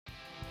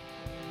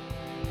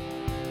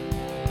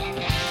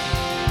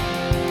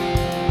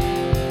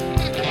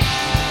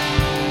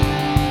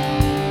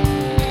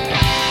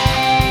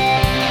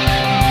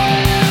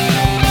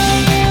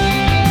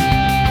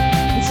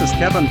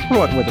Kevin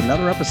Pruitt with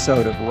another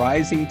episode of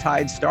Rising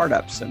Tide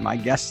Startups. And my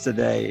guests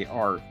today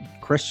are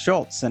Chris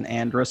Schultz and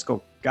Ann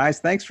Driscoll. Guys,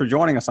 thanks for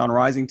joining us on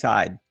Rising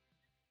Tide.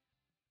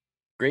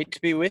 Great to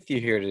be with you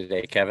here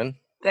today, Kevin.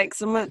 Thanks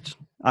so much.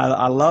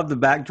 I love the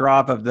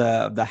backdrop of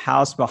the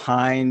house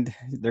behind.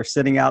 They're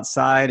sitting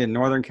outside in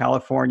Northern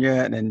California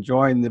and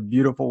enjoying the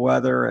beautiful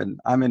weather. And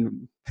I'm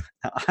in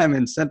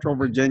Central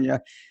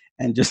Virginia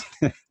and just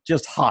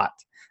hot.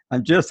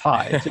 I'm just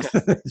hot.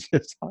 It's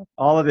just hot.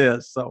 All it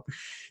is. So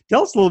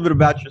tell us a little bit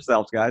about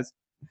yourselves, guys.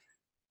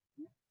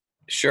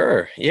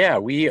 Sure. Yeah,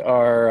 we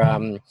are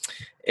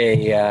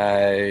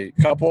a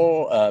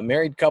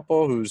married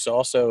couple who's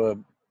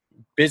also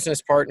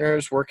business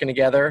partners working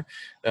together.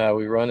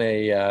 We run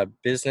a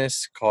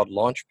business called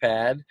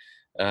Launchpad,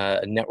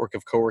 a network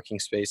of co-working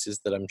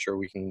spaces that I'm sure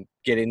we can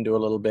get into a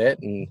little bit.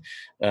 And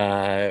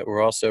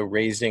we're also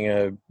raising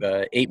a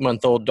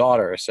 8-month-old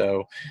daughter,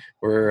 so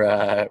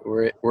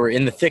we're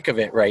in the thick of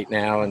it right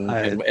now.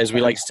 And as we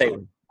like to say,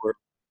 we're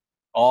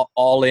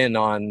all in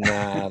on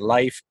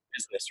life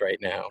business right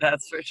now.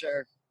 That's for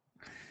sure.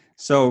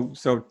 So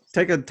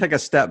take a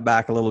step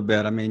back a little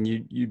bit. I mean,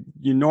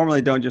 you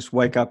normally don't just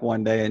wake up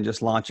one day and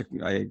just launch a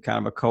kind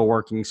of a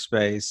co-working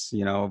space,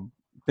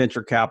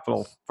 venture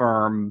capital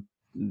firm,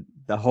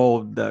 the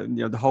whole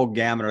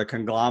gamut or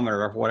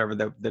conglomerate or whatever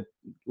the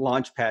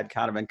Launchpad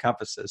kind of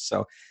encompasses.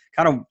 So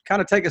kind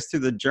of take us through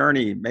the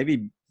journey,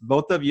 maybe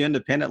both of you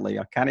independently,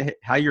 kind of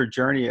how your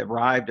journey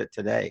arrived at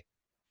today.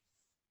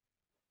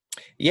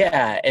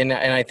 Yeah, and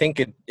I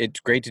think it's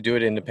great to do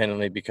it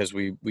independently because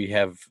we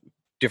have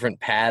different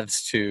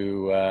paths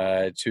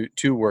to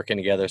working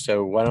together.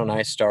 So why don't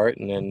I start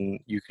and then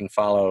you can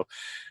follow.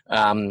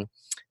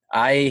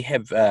 I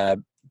have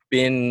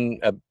been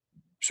a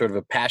sort of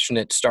a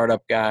passionate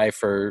startup guy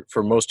for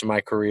most of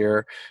my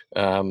career.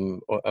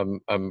 I'm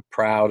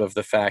proud of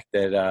the fact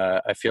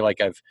that I feel like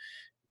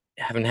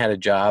haven't had a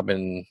job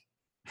in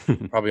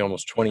probably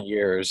almost 20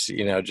 years,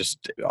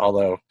 just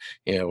although,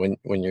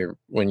 when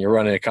you're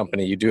running a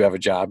company, you do have a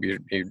job,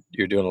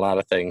 you're doing a lot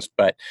of things,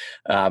 but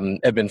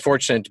I've been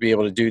fortunate to be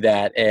able to do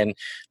that. And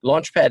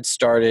Launchpad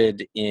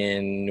started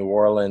in New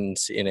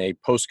Orleans in a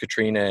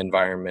post-Katrina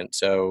environment.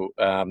 So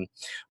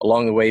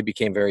along the way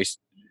became very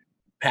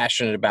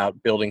passionate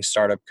about building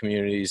startup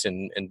communities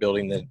and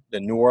building the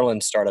New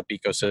Orleans startup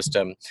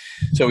ecosystem.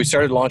 So we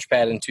started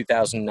Launchpad in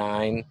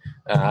 2009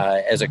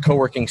 as a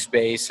co-working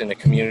space in a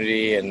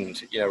community,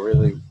 and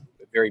really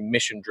very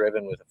mission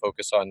driven with a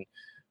focus on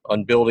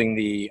building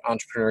the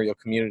entrepreneurial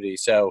community.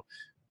 So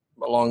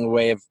along the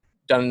way, I've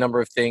done a number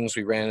of things.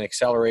 We ran an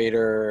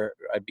accelerator.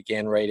 I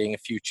began writing a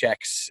few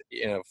checks,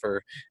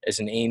 as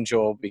an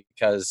angel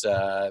because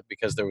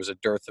there was a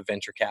dearth of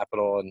venture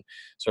capital, and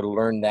sort of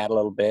learned that a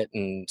little bit,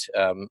 and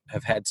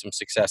have had some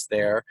success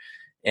there.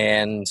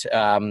 And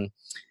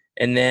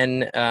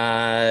then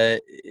Ann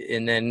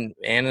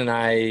and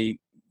I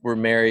were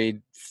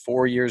married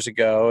 4 years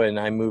ago, and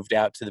I moved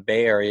out to the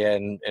Bay Area.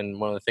 And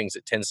one of the things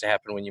that tends to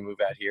happen when you move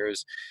out here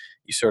is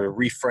you sort of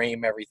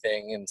reframe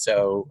everything. And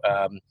so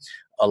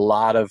a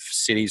lot of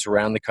cities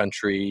around the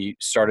country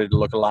started to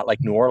look a lot like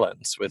New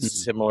Orleans, with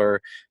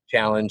similar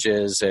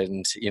challenges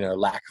and,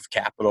 lack of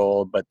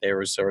capital, but there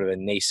was sort of a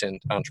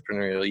nascent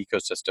entrepreneurial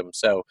ecosystem.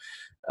 So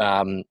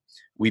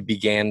we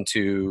began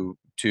to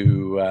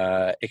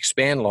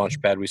expand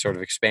Launchpad. We sort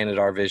of expanded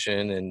our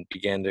vision and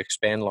began to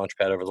expand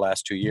Launchpad over the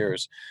last 2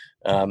 years.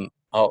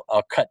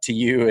 I'll cut to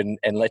you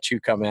and let you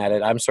come at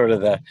it. I'm sort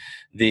of the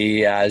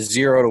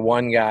 0 to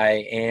 1 guy.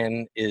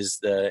 Ann is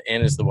the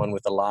one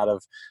with a lot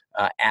of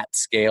at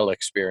scale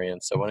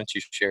experience. So why don't you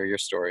share your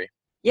story?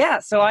 Yeah.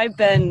 So I've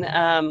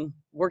been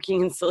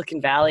working in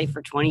Silicon Valley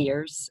for 20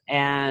 years,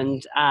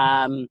 and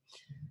I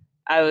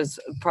was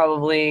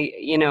probably,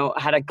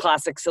 had a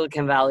classic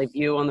Silicon Valley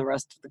view on the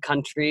rest of the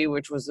country,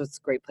 which was a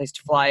great place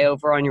to fly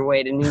over on your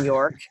way to New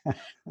York.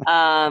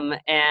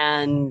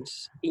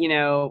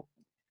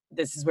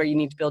 This is where you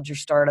need to build your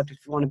startup if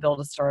you want to build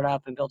a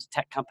startup and build a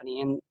tech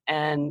company.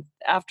 And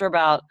after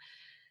about,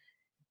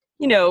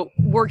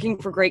 working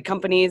for great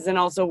companies and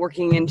also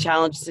working in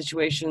challenge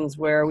situations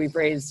where we've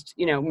raised,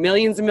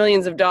 millions and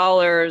millions of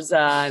dollars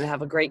and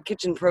have a great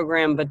kitchen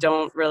program, but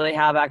don't really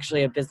have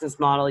actually a business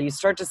model, you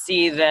start to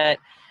see that,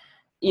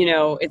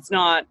 it's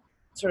not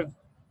sort of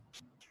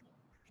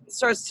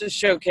starts to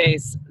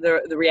showcase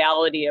the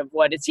reality of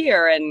what is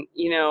here. And,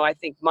 I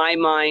think my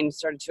mind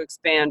started to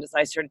expand as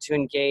I started to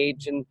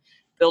engage and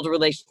build a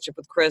relationship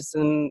with Chris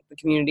and the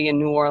community in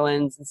New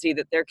Orleans, and see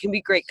that there can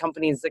be great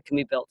companies that can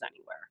be built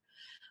anywhere.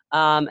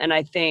 And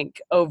I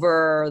think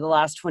over the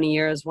last 20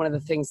 years, one of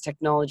the things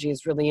technology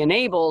has really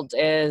enabled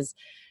is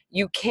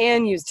you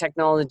can use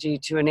technology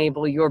to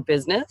enable your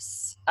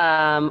business,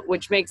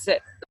 which makes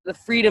it the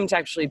freedom to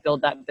actually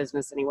build that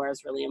business anywhere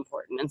is really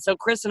important. And so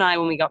Chris and I,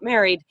 when we got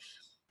married,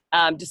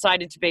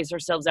 decided to base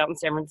ourselves out in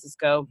San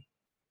Francisco.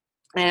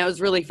 And it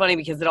was really funny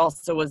because it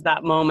also was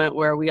that moment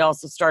where we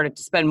also started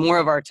to spend more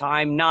of our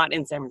time not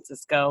in San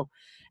Francisco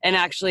and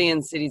actually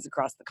in cities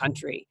across the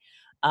country.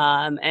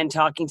 and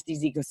talking to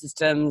these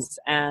ecosystems,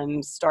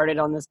 and started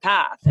on this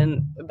path.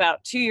 And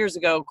about 2 years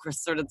ago,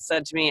 Chris sort of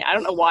said to me, I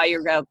don't know why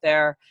you're out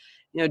there,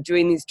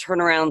 doing these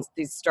turnarounds,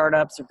 these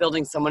startups, or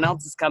building someone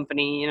else's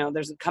company.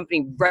 There's a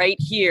company right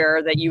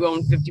here that you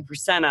own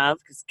 50% of,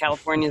 because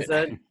California is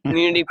a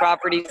community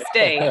property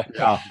state.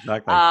 Yeah,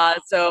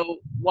 exactly. So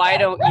why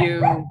don't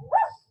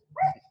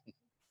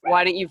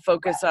you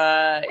focus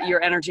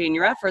your energy and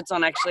your efforts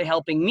on actually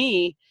helping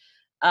me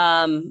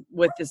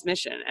with this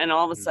mission? And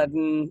all of a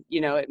sudden,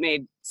 it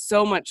made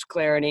so much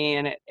clarity,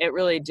 and it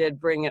really did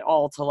bring it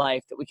all to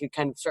life, that we could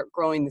kind of start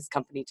growing this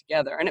company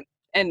together.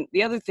 And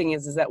the other thing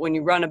is that when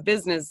you run a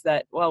business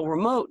that, while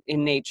remote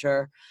in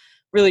nature,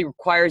 really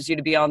requires you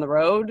to be on the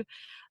road,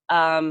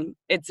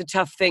 it's a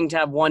tough thing to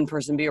have one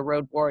person be a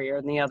road warrior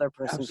and the other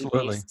person be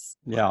beasts.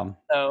 Yeah,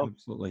 so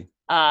absolutely.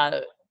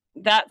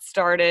 That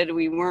started,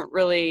 we weren't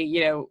really,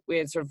 we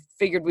had sort of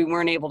figured we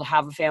weren't able to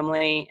have a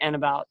family, and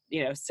about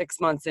 6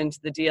 months into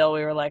the deal,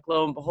 we were like,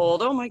 lo and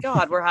behold, oh my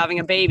God, we're having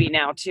a baby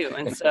now too.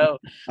 And so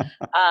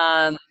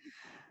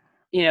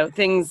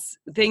things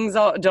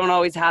don't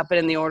always happen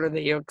in the order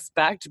that you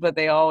expect, but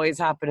they always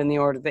happen in the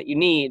order that you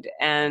need.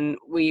 And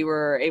we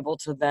were able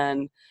to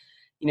then,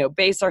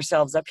 base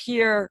ourselves up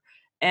here,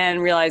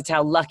 and realized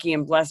how lucky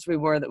and blessed we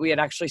were that we had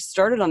actually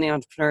started on the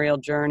entrepreneurial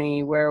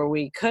journey, where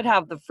we could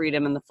have the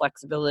freedom and the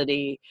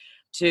flexibility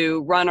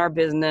to run our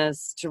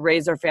business, to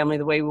raise our family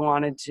the way we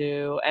wanted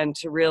to, and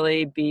to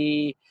really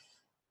be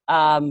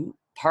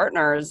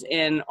partners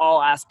in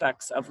all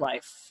aspects of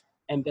life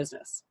and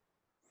business.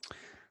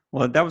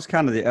 Well, that was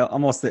kind of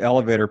almost the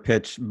elevator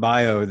pitch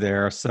bio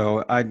there.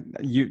 So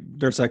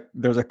there's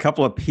a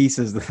couple of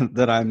pieces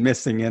that I'm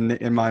missing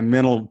in my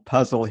mental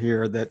puzzle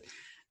here.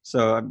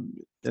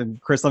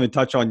 And Chris, let me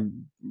touch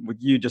on with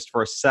you just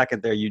for a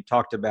second there. You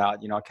talked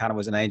about, kind of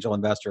was an angel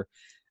investor.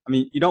 I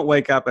mean, you don't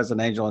wake up as an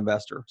angel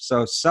investor.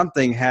 So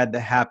something had to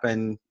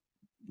happen,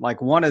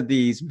 like one of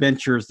these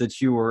ventures that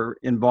you were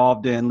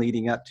involved in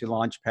leading up to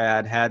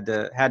Launchpad had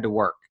to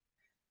work.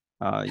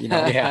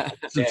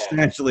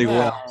 Substantially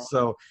well.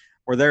 So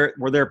were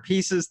there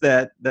pieces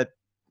that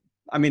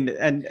I mean,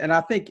 and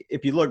I think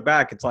if you look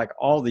back, it's like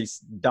all these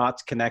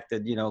dots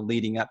connected,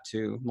 leading up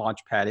to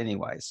Launchpad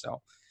anyway.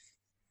 So.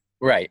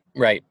 Right.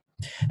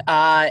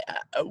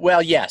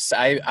 Well, yes,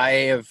 I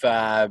have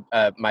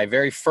my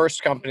very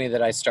first company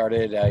that I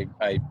started.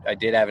 I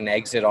did have an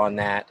exit on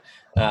that.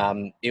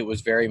 It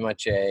was very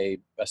much a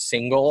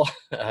single,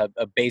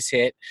 a base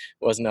hit.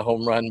 It wasn't a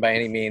home run by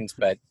any means,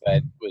 but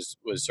was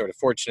sort of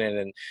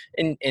fortunate.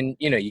 And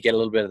you get a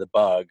little bit of the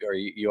bug, or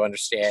you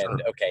understand.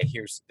 Sure. Okay,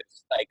 here's the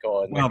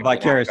cycle. And well,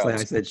 vicariously, I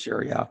said,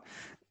 sure, yeah.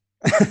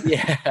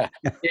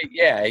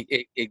 Yeah.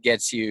 It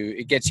gets you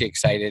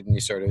excited, and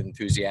you're sort of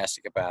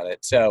enthusiastic about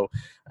it. So,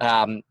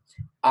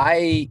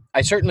 I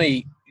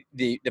certainly,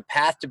 the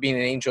path to being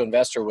an angel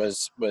investor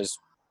was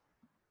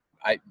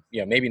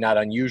maybe not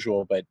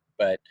unusual, but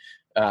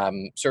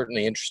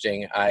certainly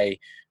interesting.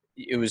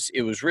 It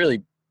was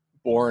really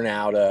born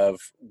out of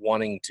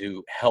wanting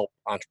to help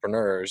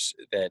entrepreneurs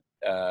that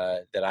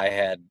I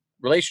had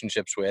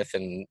relationships with,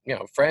 and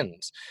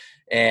friends.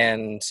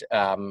 And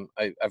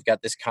I've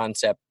got this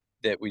concept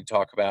that we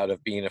talk about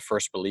of being a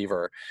first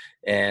believer.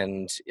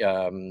 And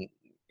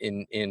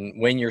in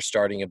when you're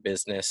starting a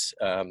business,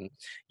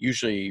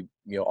 usually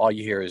all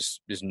you hear is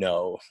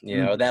no.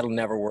 That'll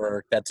never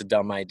work. That's a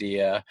dumb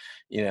idea.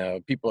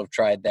 People have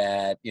tried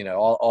that.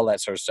 All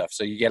that sort of stuff.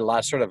 So you get a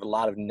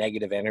lot of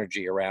negative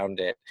energy around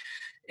it.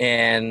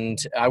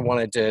 And I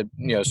wanted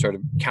to sort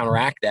of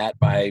counteract that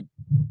by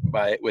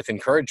with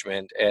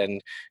encouragement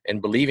and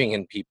believing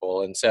in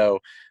people. And so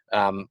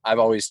I've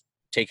always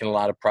taken a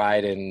lot of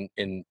pride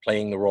in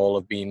playing the role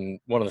of being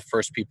one of the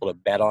first people to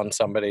bet on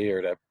somebody,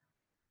 or to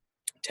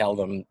tell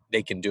them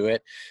they can do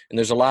it. And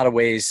there's a lot of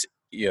ways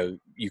you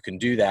can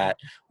do that.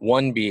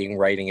 One being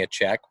writing a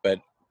check, but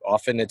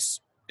often it's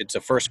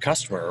a first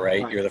customer,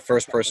 right? You're the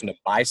first person to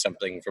buy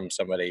something from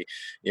somebody.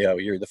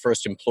 You're the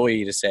first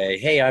employee to say,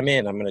 hey, I'm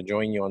going to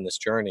join you on this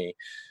journey.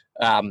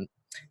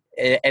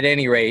 At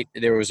any rate,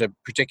 there was a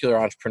particular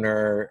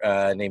entrepreneur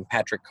named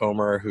Patrick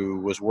Comer who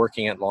was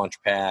working at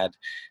Launchpad,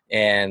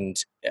 and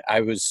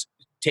I was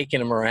taking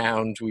him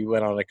around. We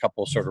went on a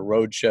couple sort of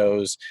road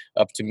shows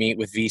up to meet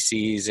with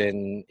VCs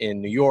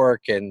in New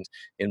York and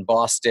in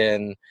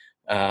Boston.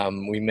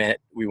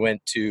 We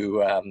went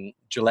to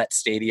Gillette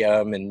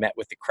Stadium and met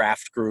with the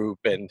Kraft Group,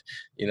 and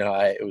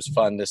it was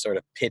fun to sort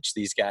of pitch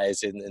these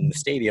guys in the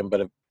stadium.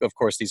 But of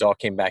course, these all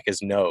came back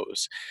as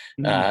no's.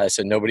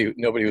 So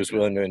nobody was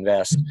willing to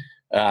invest.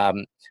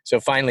 So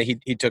finally,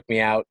 he took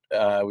me out.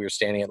 We were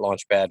standing at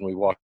Launchpad, and we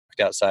walked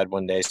outside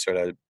one day, sort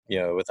of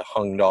with a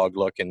hung dog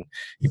look, and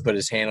he put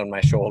his hand on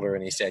my shoulder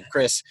and he said,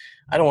 "Chris,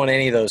 I don't want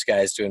any of those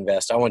guys to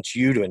invest. I want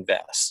you to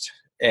invest."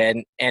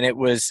 And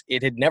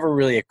it had never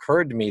really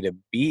occurred to me to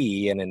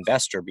be an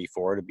investor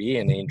before, to be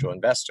an angel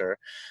investor.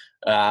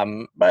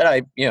 But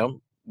I,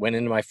 went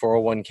into my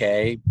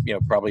 401k,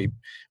 probably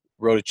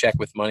wrote a check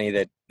with money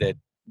that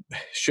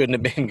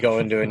shouldn't have been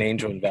going to an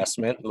angel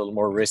investment, a little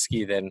more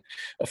risky than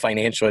a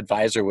financial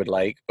advisor would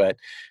like, but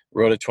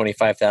wrote a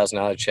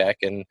 $25,000 check.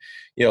 And,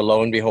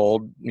 lo and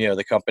behold,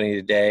 the company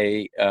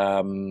today,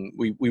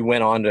 we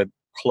went on to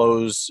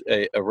close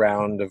a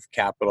round of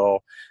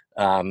capital,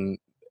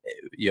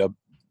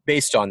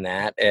 based on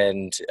that.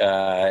 And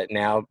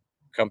now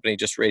company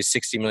just raised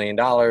 $60 million,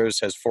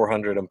 has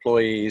 400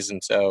 employees.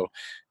 And so,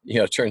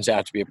 it turns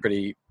out to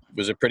be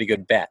was a pretty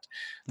good bet.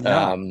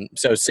 Yeah.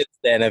 So since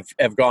then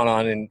have gone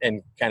on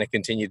and kind of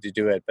continued to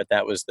do it. But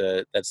that's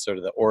sort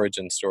of the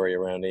origin story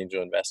around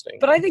angel investing.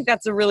 But I think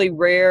that's a really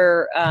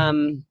rare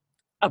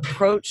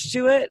approach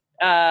to it.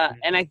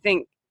 And I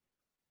think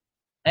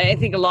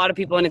a lot of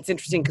people, and it's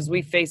interesting because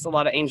we face a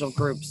lot of angel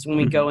groups when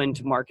we go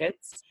into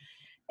markets,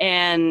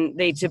 and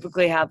they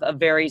typically have a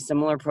very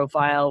similar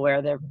profile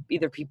where they're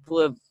either people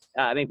who have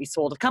maybe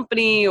sold a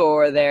company,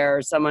 or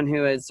they're someone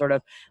who is sort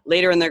of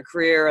later in their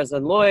career as a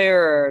lawyer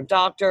or a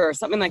doctor or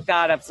something like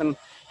that, have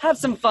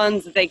some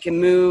funds that they can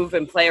move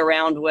and play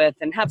around with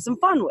and have some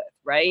fun with,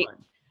 right?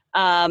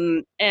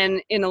 And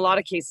in a lot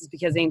of cases,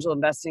 because angel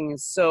investing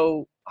is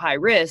so high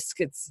risk,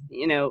 it's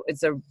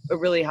a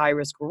really high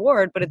risk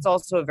reward, but it's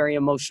also a very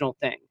emotional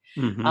thing.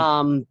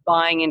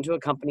 Buying into a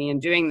company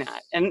and doing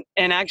that. And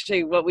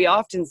actually what we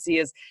often see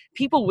is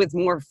people with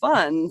more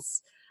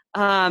funds,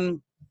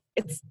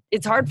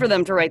 it's hard for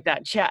them to write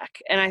that check.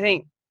 And I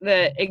think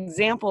the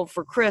example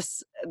for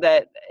Chris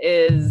that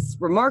is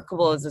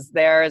remarkable is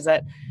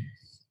that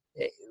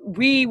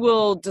we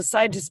will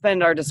decide to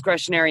spend our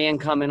discretionary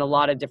income in a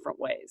lot of different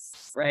ways,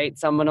 right?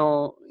 Someone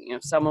will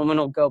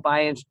go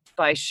buy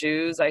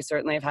shoes. I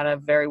certainly have had a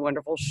very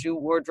wonderful shoe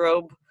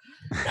wardrobe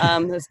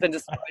that's been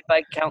destroyed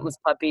by countless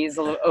puppies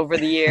over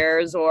the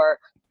years, or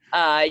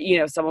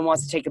someone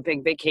wants to take a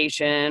big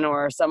vacation,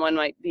 or someone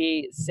might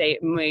be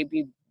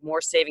more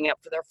saving up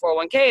for their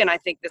 401k. And I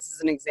think this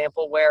is an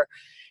example where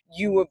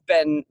you have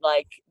been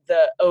like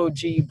the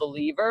OG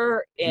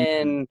believer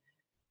in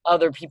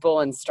other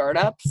people and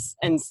startups.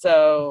 And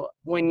so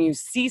when you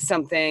see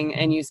something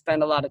and you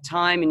spend a lot of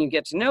time and you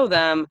get to know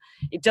them,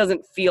 it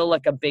doesn't feel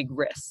like a big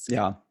risk.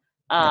 Yeah.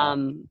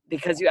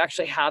 Because you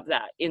actually have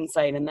that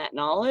insight and that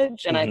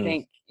knowledge. And I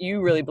think you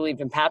really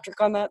believed in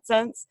Patrick on that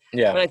sense.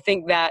 Yeah. But I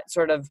think that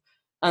sort of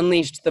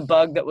unleashed the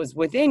bug that was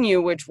within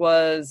you, which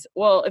was,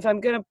 well, if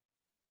I'm going to,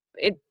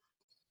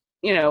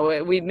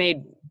 we've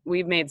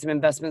made some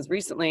investments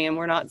recently, and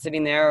we're not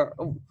sitting there.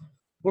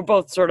 We're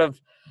both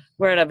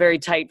we're at a very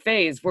tight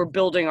phase. We're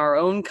building our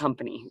own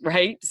company,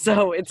 right?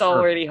 So it's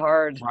already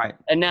hard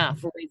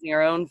enough. We're raising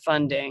our own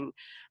funding.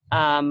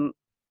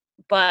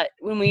 But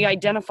when we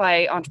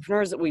identify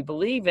entrepreneurs that we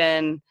believe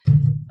in,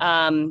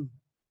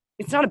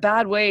 it's not a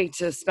bad way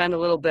to spend a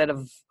little bit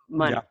of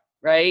money,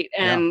 right?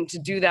 And to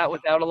do that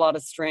without a lot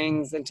of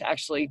strings, and to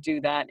actually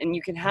do that. And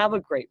you can have a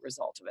great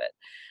result of it.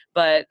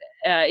 But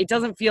it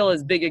doesn't feel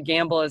as big a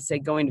gamble as, say,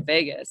 going to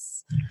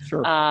Vegas.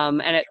 Sure.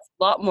 And it's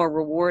a lot more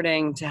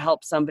rewarding to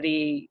help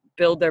somebody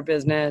build their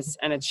business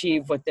and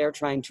achieve what they're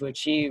trying to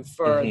achieve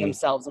for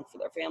themselves and for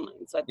their family.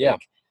 And so I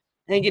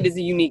think it is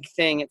a unique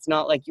thing. It's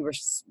not like you were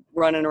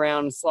running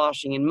around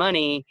sloshing in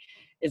money.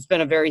 It's been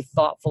a very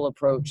thoughtful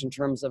approach in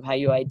terms of how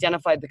you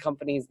identified the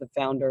companies, the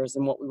founders,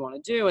 and what we want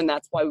to do. And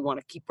that's why we want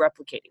to keep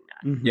replicating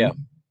that. Yeah.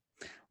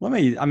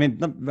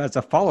 As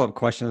a follow-up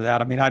question to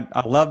that,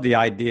 I love the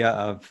idea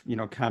of,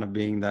 kind of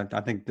being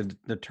I think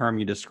the term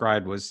you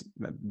described was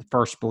the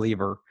first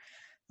believer.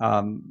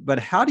 But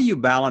how do you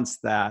balance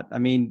that? I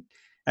mean,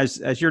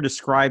 as you're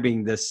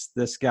describing this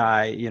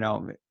guy,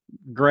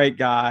 great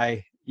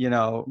guy,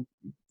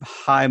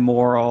 high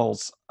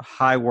morals,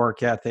 high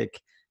work ethic,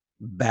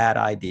 bad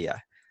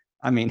idea.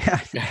 I mean,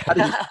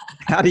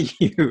 how do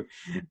you,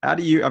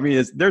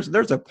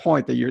 there's a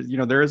point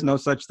that there is no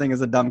such thing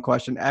as a dumb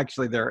question.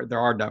 Actually, there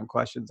are dumb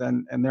questions,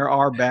 and there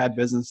are bad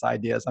business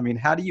ideas. I mean,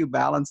 how do you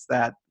balance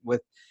that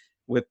with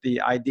the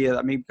idea?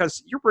 I mean,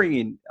 because you're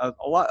bringing a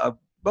lot of,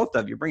 both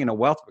of you bringing a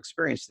wealth of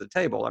experience to the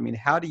table. I mean,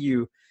 how do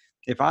you,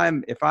 if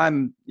I'm at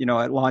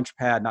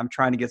Launchpad and I'm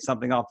trying to get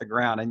something off the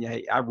ground, and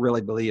I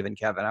really believe in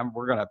Kevin,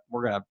 we're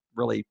gonna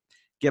really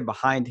get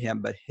behind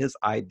him, but his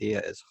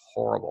idea is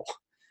horrible.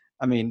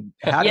 I mean,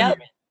 how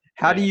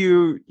do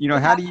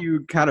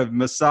you kind of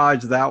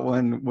massage that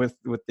one with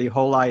the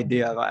whole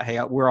idea of,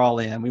 hey, we're all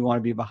in, we want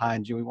to be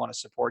behind you, we want to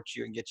support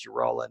you and get you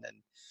rolling.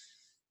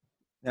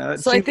 And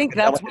so I think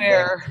that's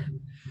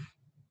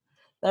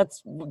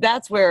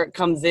where it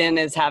comes in,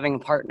 is having a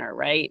partner,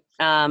 right?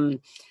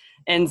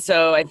 And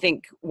so I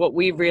think what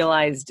we've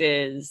realized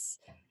is,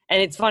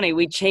 and it's funny,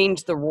 we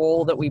change the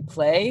role that we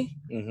play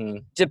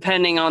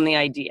depending on the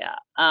idea,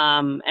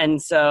 and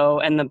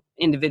the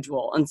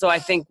individual. And so I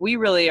think we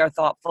really are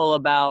thoughtful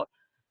about,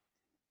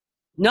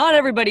 not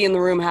everybody in the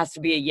room has to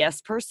be a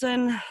yes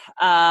person.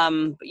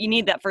 But you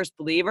need that first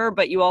believer,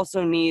 but you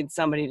also need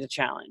somebody to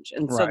challenge.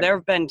 And so there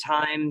have been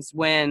times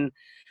when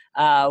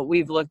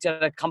we've looked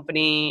at a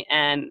company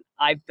and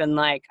I've been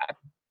like,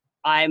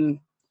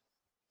 I'm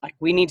like,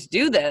 we need to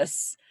do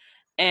this.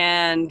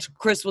 And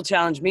Chris will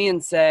challenge me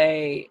and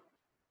say,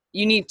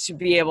 you need to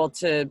be able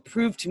to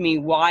prove to me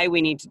why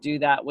we need to do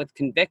that with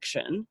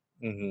conviction.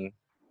 Mm-hmm.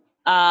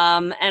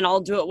 And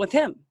I'll do it with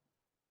him.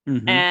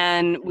 Mm-hmm.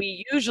 And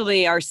we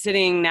usually are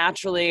sitting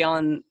naturally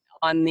on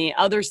the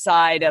other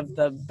side of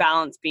the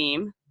balance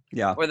beam,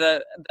 Yeah. or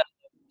the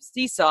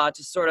seesaw,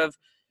 to sort of,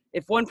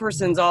 if one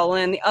person's all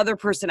in, the other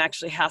person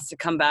actually has to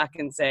come back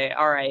and say,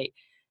 all right,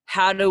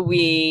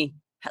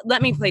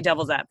 let me play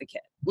devil's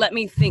advocate. Let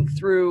me think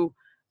through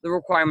the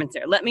requirements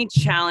there. Let me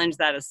challenge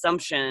that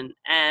assumption.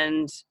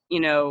 And,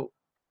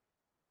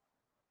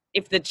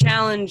 if the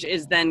challenge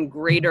is then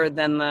greater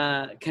than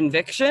the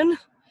conviction,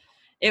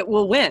 it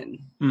will win.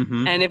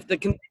 Mm-hmm. And if the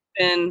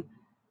conviction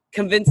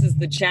convinces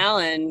the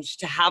challenge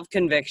to have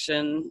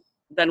conviction,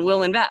 then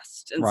we'll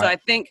invest. And so I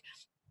think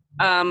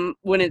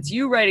when it's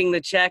you writing the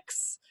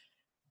checks,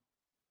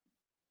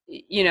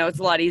 it's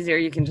a lot easier.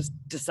 You can just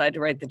decide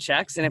to write the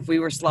checks. And if we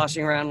were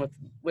sloshing around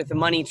with a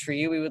money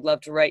tree, we would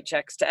love to write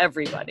checks to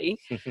everybody.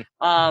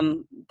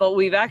 But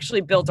we've actually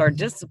built our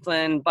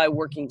discipline by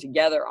working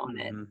together on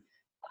it.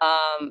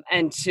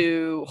 And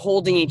to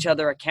holding each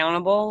other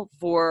accountable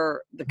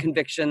for the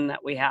conviction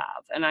that we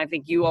have. And I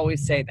think you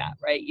always say that,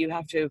 right? You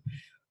have to,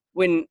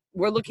 when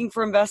we're looking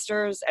for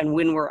investors and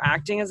when we're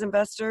acting as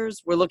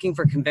investors, we're looking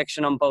for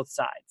conviction on both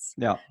sides.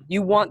 Yeah.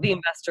 You want the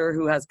investor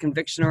who has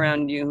conviction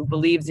around you, who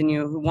believes in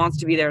you, who wants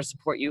to be there to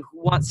support you,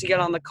 who wants to get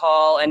on the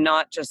call and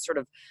not just sort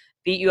of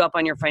beat you up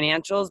on your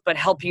financials, but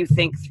help you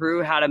think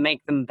through how to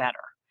make them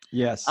better.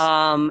 Yes.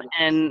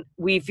 And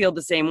we feel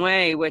the same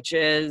way, which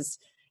is,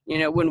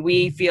 when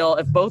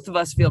if both of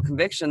us feel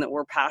conviction that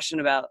we're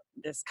passionate about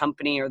this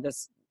company or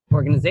this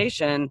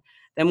organization,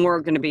 then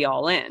we're going to be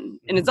all in.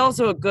 And it's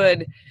also a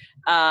good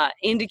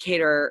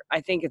indicator. I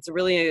think it's a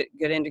really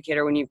good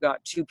indicator when you've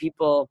got two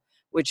people,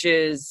 which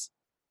is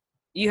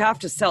you have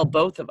to sell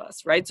both of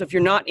us, right? So if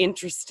you're not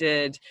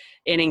interested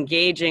in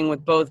engaging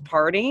with both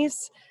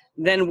parties,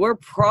 then we're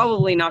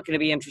probably not going to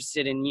be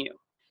interested in you.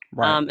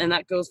 Right. And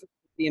that goes for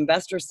the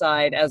investor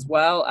side as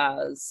well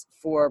as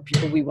for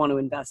people we want to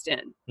invest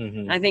in. Mm-hmm.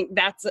 And I think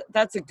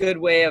that's a good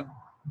way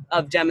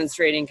of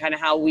demonstrating kind of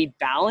how we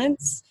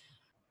balance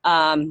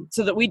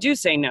so that we do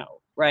say no,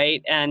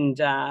 right?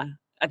 And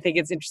I think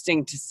it's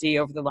interesting to see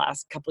over the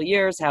last couple of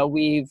years how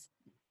we've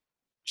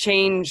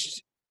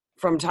changed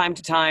from time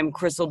to time.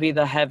 Chris will be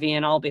the heavy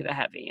and I'll be the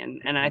heavy.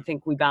 And I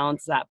think we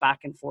balance that back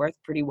and forth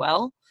pretty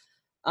well.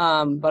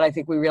 But I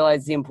think we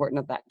realize the importance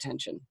of that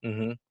tension.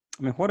 Mm-hmm.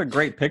 I mean, what a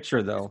great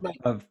picture, though,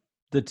 of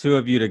the two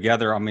of you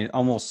together. I mean,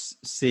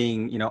 almost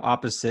seeing,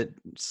 opposite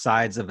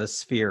sides of a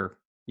sphere,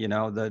 you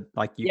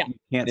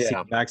can't see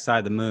the backside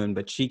of the moon,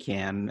 but she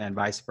can, and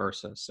vice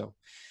versa. So,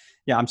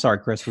 yeah, I'm sorry,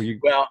 Chris, were you?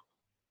 Well,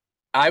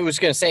 I was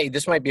going to say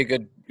this might be a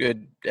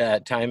good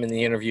time in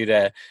the interview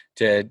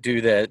to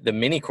do the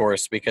mini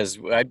course, because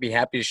I'd be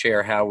happy to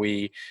share how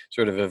we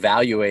sort of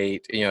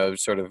evaluate,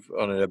 sort of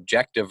on an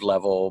objective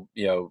level,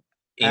 angel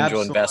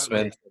Absolutely.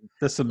 Investment.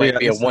 This will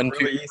be a one,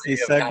 really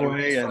easy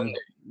segue, and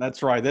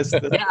that's right. This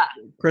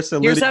Chris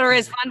alluded. Here's how to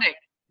raise funding.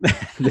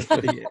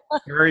 The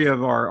area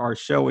of our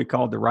show we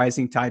called the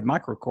Rising Tide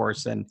Micro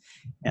Course, and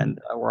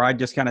where I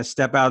just kind of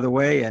step out of the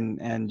way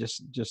and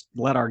just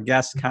let our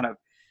guests kind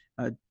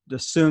of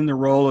assume the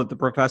role of the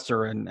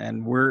professor,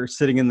 and we're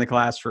sitting in the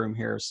classroom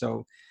here.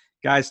 So,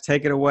 guys,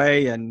 take it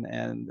away,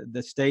 and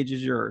the stage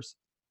is yours.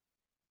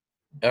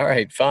 All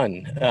right,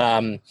 fun.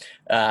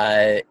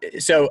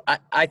 So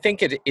I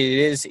think it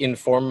is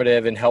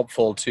informative and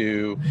helpful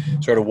to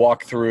sort of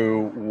walk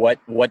through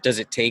what does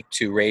it take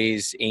to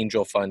raise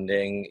angel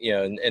funding,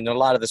 and a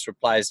lot of this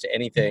applies to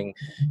anything,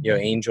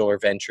 angel or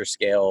venture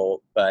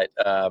scale, but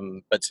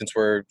since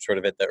we're sort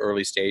of at the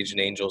early stage in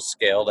angel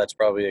scale, that's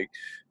probably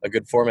a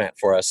good format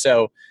for us.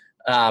 So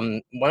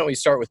why don't we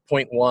start with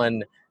point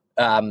one,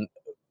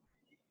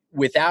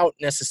 without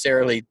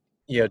necessarily,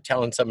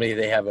 telling somebody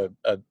they have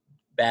a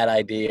bad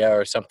idea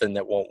or something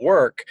that won't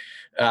work.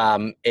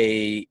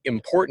 A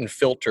important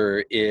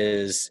filter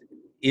is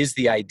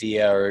the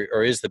idea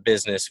or is the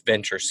business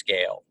venture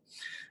scale?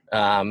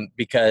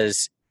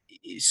 Because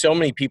so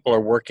many people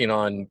are working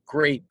on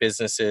great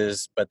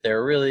businesses, but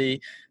they're really,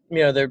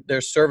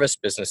 they're service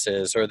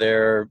businesses or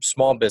they're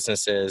small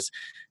businesses.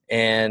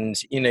 And,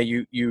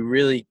 you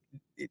really,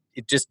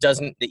 it just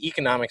doesn't, the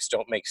economics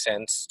don't make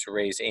sense to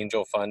raise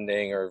angel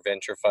funding or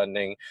venture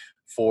funding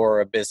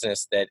for a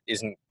business that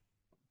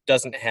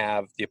doesn't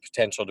have the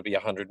potential to be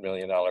 $100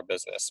 million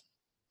business.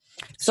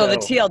 So the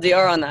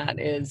TLDR on that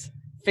is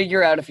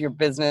figure out if your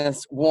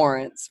business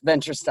warrants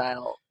venture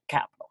style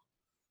capital.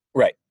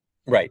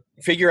 Right.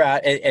 Figure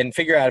out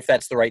if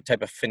that's the right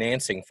type of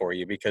financing for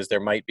you, because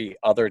there might be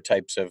other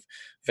types of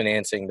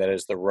financing that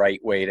is the right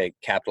way to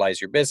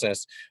capitalize your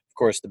business. Of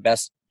course, the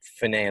best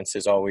finance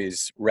is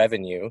always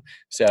revenue.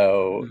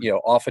 So,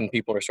 often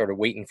people are sort of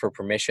waiting for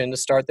permission to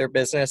start their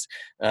business.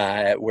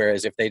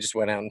 Whereas if they just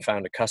went out and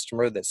found a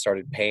customer that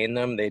started paying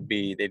them, they'd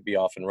be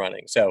off and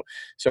running. So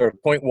sort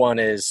of point one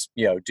is,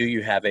 do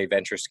you have a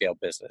venture scale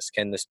business?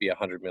 Can this be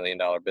 $100 million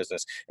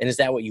business? And is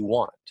that what you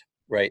want,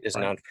 right? As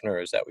an entrepreneur,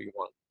 is that what you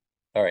want?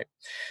 All right.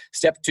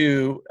 Step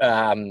two,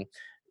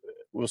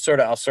 I'll sort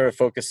of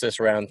focus this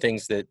around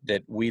things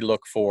that we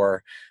look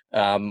for.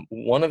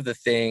 One of the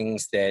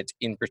things that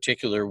in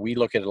particular, we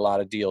look at a lot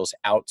of deals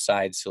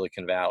outside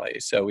Silicon Valley.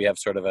 So we have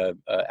sort of a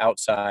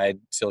outside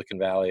Silicon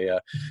Valley,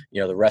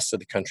 the rest of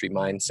the country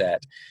mindset.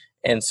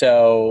 And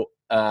so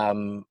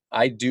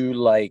I do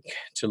like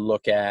to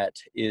look at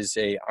is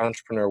a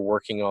entrepreneur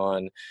working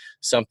on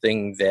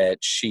something that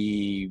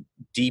she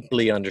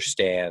deeply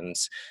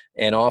understands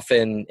and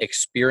often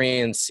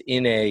experience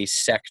in a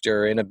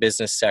sector, in a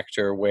business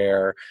sector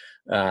where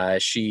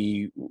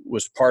she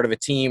was part of a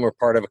team or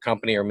part of a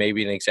company or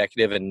maybe an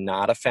executive and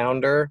not a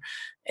founder,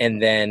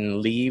 and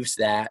then leaves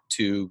that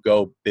to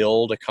go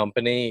build a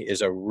company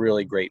is a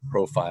really great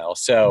profile.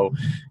 So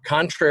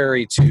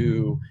contrary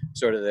to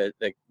sort of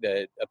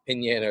the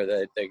opinion or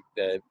the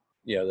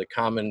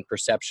common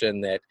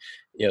perception that,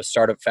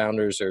 startup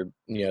founders are,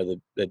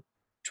 the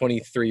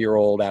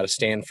 23-year-old out of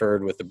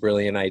Stanford with a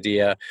brilliant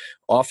idea.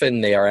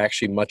 Often they are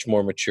actually much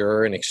more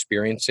mature and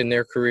experienced in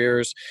their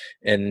careers.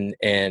 And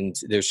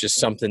there's just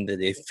something that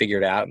they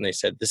figured out and they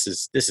said, this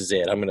is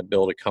it. I'm going to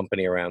build a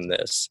company around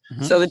this.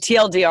 Mm-hmm. So the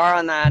TLDR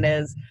on that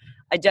is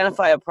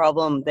identify a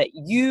problem that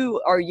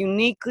you are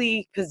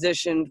uniquely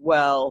positioned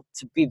well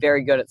to be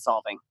very good at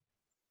solving.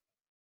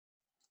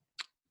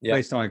 Yep.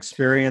 Based on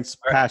experience,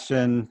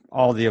 passion,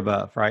 all the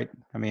above, right?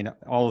 I mean,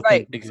 all the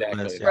things.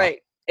 Exactly. Yeah. Right.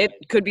 It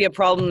could be a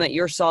problem that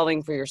you're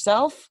solving for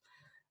yourself,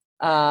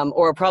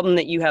 or a problem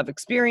that you have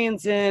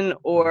experience in,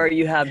 or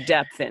you have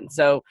depth in.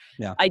 So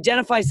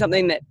identify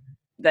something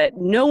that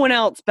no one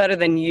else better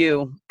than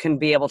you can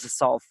be able to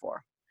solve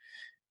for.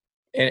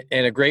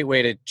 And a great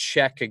way to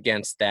check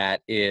against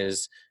that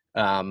is,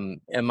 am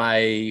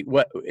I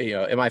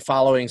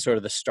following sort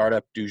of the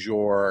startup du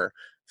jour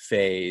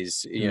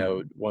phase?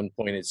 One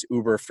point it's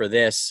Uber for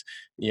this,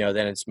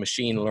 then it's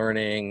machine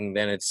learning,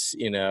 then it's,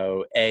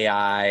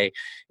 AI.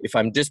 If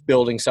I'm just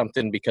building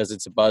something because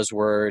it's a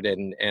buzzword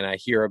and I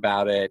hear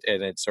about it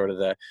and it's sort of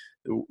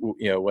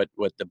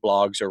what the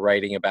blogs are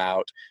writing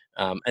about,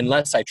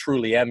 unless I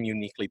truly am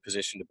uniquely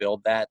positioned to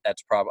build that, I'm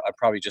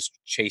probably just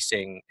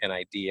chasing an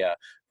idea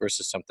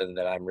versus something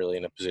that I'm really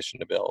in a position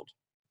to build.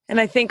 And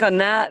I think on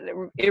that,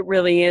 it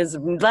really is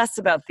less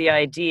about the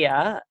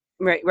idea,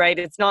 right?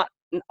 It's not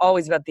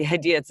always about the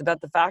idea. It's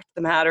about the fact of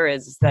the matter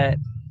is that,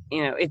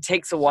 it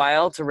takes a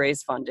while to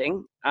raise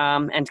funding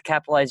and to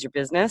capitalize your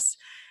business.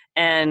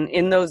 And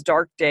in those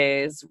dark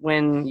days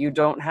when you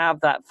don't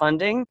have that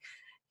funding,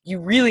 you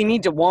really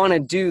need to want to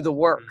do the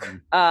work,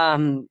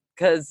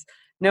 because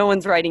no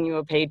one's writing you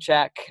a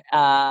paycheck.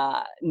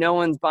 No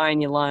one's buying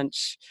you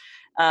lunch.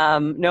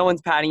 No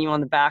one's patting you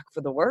on the back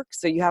for the work.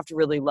 So you have to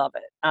really love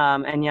it.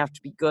 And you have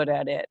to be good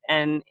at it.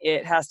 And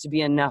it has to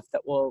be enough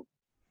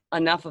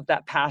of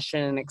that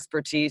passion and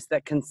expertise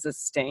that can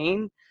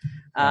sustain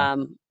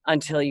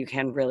until you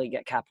can really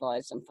get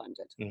capitalized and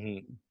funded.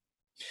 Mm-hmm.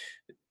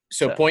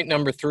 So point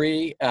number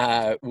 3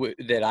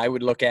 that I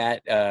would look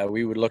at,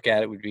 we would look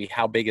at it would be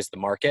how big is the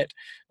market?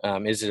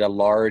 Is it a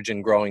large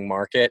and growing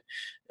market?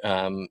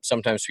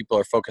 Sometimes people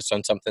are focused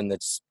on something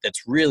that's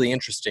really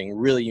interesting,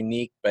 really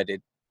unique, but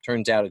it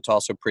turns out it's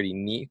also pretty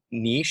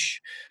niche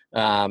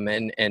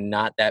and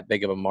not that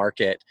big of a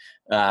market.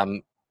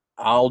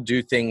 I'll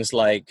do things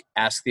like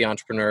ask the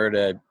entrepreneur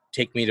to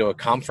take me to a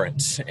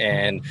conference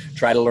and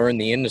try to learn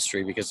the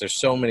industry, because there's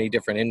so many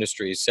different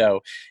industries.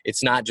 So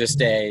it's not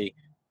just a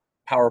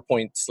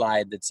PowerPoint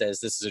slide that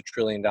says this is $1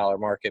 trillion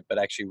market, but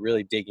actually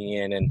really digging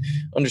in and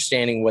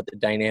understanding what the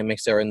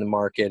dynamics are in the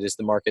market. Is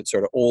the market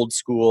sort of old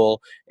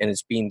school and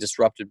it's being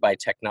disrupted by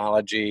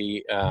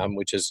technology,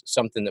 which is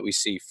something that we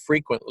see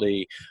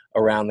frequently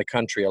around the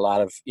country. A lot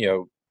of,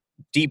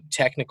 deep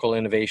technical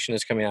innovation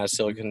is coming out of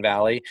Silicon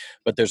Valley,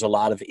 but there's a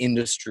lot of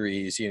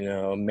industries,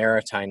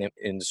 maritime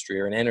industry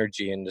or an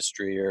energy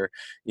industry or,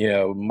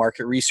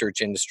 market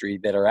research industry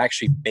that are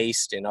actually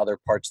based in other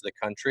parts of the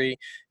country.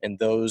 And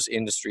those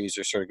industries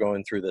are sort of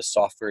going through the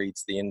software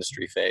eats the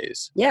industry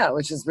phase. Yeah,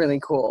 which is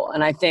really cool.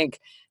 And I think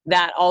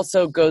that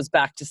also goes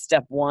back to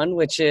step 1,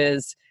 which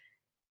is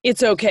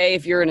it's okay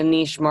if you're in a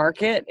niche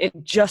market. It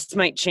just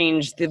might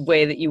change the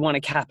way that you want to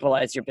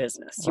capitalize your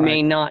business. You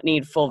may not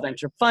need full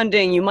venture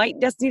funding. You might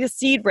just need a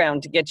seed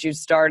round to get you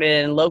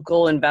started, and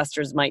local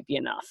investors might be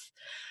enough.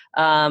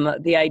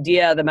 The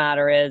idea of the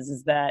matter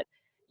is that,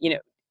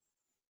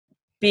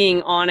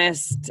 being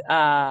honest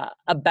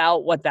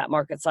about what that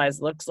market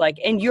size looks like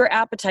and your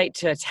appetite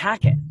to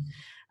attack it.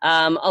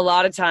 A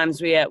lot of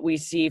times we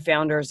see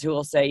founders who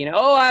will say,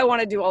 I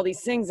want to do all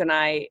these things, and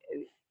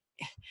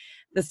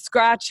the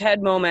scratch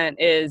head moment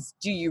is,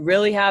 do you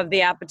really have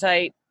the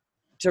appetite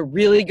to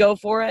really go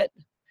for it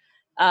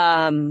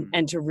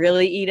and to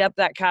really eat up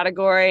that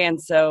category?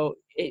 And so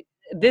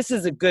this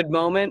is a good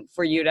moment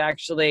for you to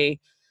actually,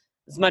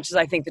 as much as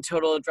I think the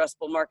total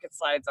addressable market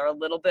slides are a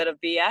little bit of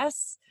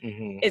BS,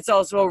 it's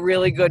also a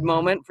really good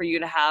moment for you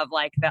to have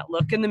like that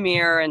look in the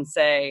mirror and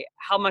say,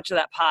 how much of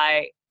that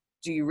pie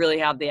do you really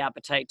have the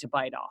appetite to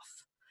bite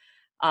off?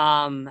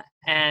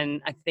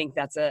 And I think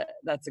that's a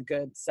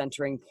good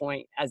centering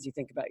point as you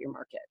think about your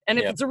market. And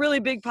if Yep. it's a really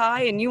big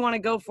pie and you want to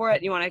go for it,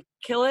 and you want to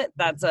kill it,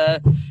 that's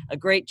a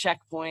great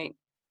checkpoint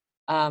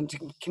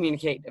to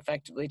communicate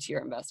effectively to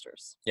your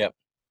investors. Yep.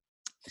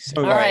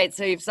 So, All right,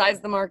 so you've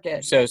sized the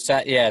market. So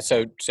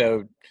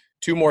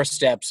 2 more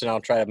steps, and I'll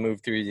try to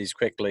move through these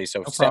quickly.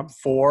 So step problem.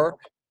 4.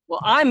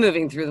 Well, I'm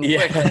moving through them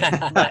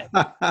quickly.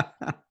 But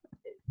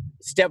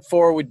Step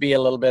 4 would be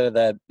a little bit of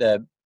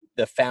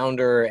the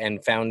founder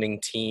and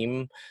founding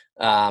team.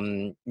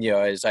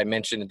 As I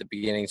mentioned at the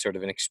beginning, sort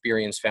of an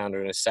experienced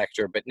founder in a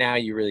sector, but now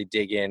you really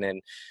dig in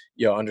and,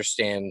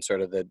 understand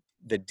sort of the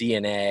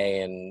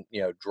DNA and,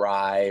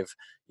 drive,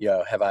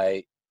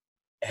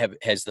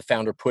 has the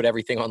founder put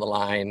everything on the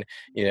line?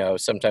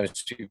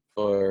 Sometimes people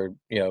are,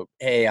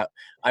 hey,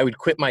 I would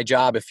quit my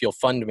job if you'll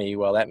fund me.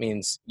 Well, that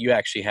means you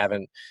actually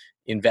haven't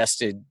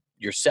invested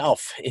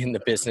yourself in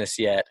the business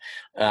yet.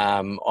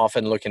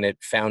 Often looking at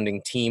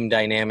founding team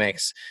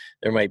dynamics,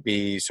 there might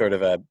be sort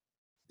of a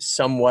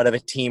somewhat of a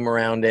team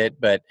around it,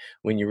 but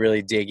when you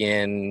really dig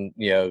in,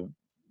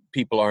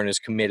 people aren't as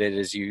committed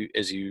as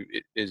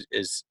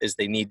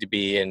they need to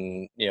be.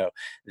 And,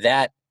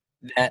 that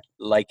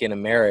like in a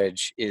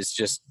marriage is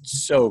just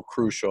so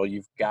crucial.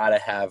 You've got to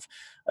have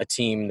a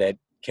team that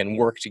can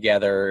work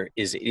together,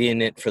 is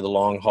in it for the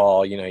long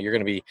haul. You're going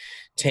to be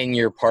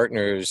 10-year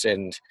partners,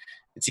 and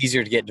it's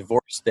easier to get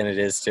divorced than it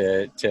is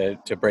to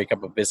break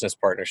up a business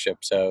partnership.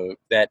 So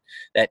that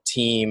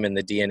team and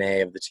the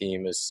DNA of the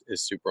team is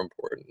super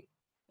important.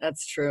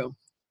 That's true.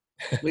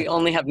 We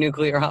only have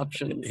nuclear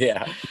options.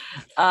 Yeah.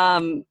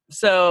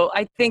 So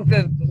I think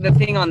the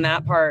thing on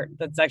that part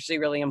that's actually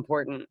really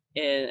important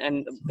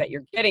and that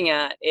you're getting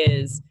at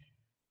is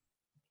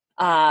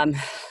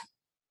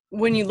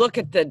when you look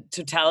at the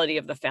totality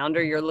of the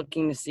founder, you're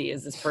looking to see,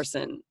 is this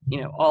person,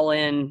 all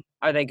in?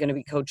 Are they going to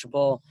be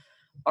coachable?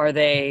 Are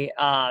they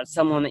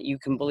someone that you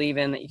can believe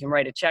in, that you can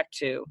write a check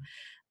to?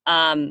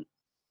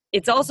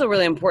 It's also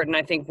really important,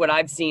 I think, what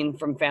I've seen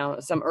from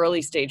some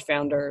early stage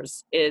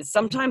founders is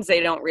sometimes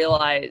they don't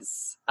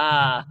realize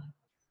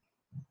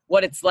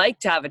what it's like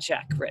to have a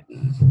check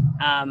written.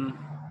 And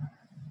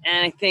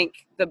I think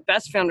the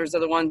best founders are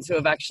the ones who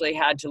have actually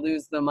had to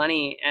lose the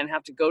money and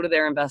have to go to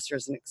their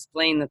investors and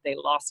explain that they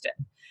lost it.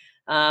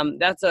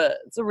 That's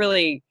a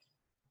really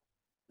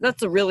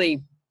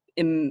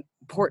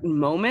important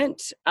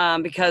moment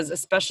because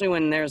especially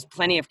when there's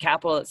plenty of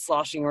capital that's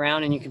sloshing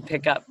around and you can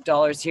pick up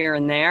dollars here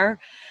and there,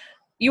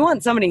 you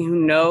want somebody who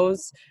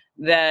knows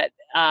that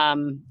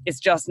it's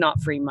just not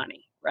free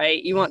money,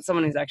 right? You want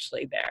someone who's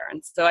actually there.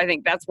 And so I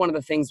think that's one of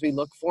the things we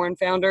look for in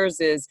founders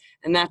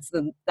and that's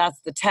the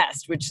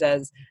test, which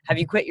says, have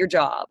you quit your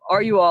job?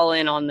 Are you all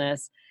in on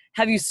this?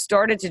 Have you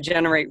started to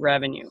generate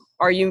revenue?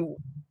 Are you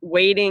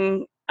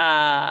waiting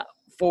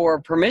for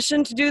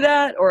permission to do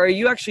that? Or are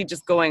you actually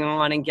just going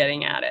on and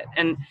getting at it?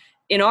 And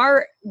in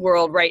our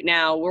world right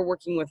now, we're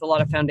working with a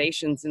lot of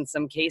foundations in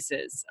some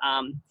cases.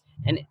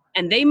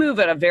 And they move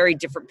at a very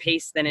different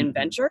pace than in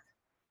venture.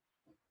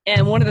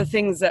 And one of the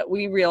things that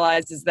we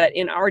realized is that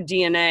in our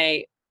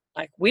DNA,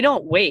 like, we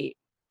don't wait.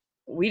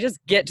 We just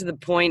get to the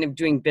point of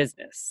doing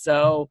business.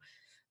 So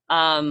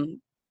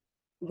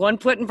one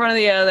foot in front of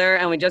the other,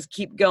 and we just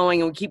keep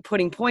going and we keep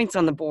putting points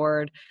on the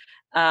board.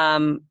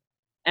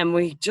 And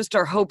we just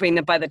are hoping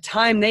that by the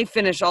time they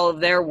finish all of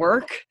their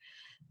work,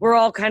 we're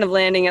all kind of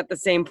landing at the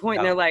same point.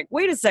 And they're like,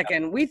 wait a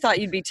second, we thought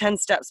you'd be 10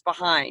 steps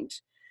behind.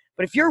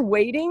 But if you're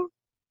waiting,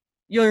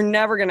 you're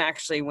never going to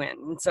actually win.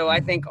 And so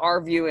I think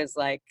our view is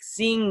like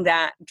seeing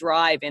that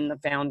drive in the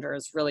founder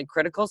is really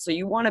critical. So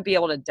you want to be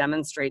able to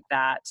demonstrate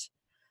that.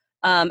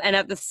 And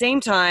at the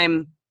same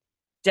time,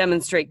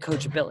 demonstrate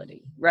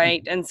coachability,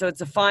 right? And so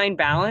it's a fine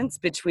balance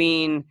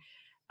between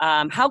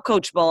how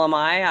coachable am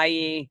I,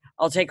 i.e.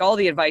 I'll take all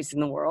the advice in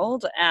the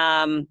world,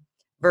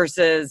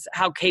 versus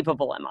how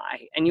capable am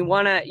I? And you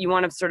want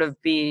to sort of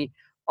be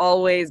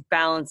always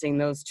balancing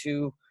those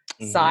two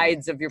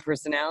sides of your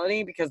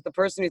personality, because the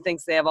person who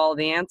thinks they have all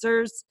the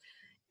answers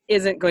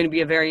isn't going to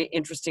be a very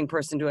interesting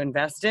person to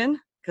invest in,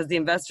 because the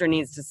investor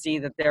needs to see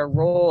that their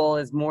role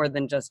is more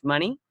than just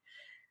money.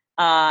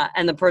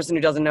 And the person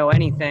who doesn't know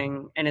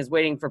anything and is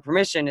waiting for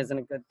permission isn't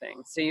a good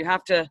thing. So you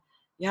have to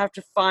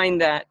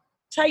find that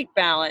tight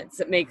balance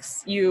that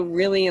makes you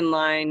really in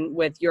line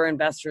with your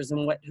investors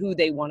and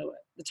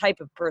the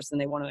type of person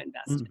they want to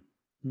invest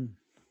in.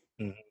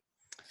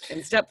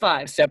 And step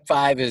 5. Step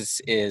 5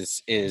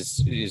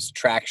 is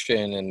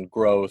traction and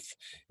growth,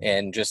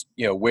 and just,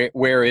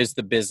 where is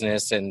the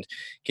business, and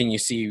can you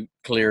see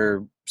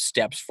clear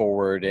steps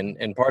forward?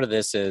 And part of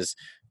this is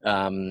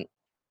the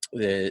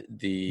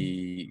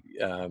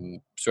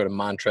sort of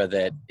mantra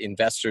that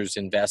investors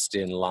invest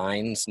in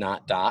lines,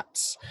 not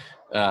dots.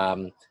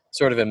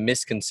 Sort of a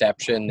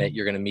misconception that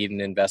you're going to meet an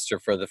investor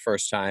for the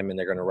first time and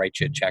they're going to write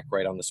you a check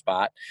right on the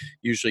spot.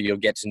 Usually you'll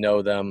get to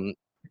know them.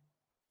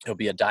 It'll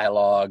be a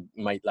dialogue,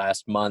 might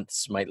last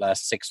months, might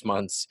last 6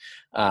 months.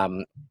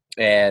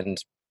 And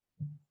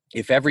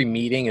if every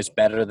meeting is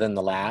better than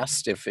the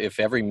last, if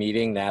every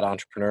meeting that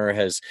entrepreneur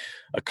has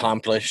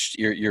accomplished,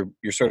 you're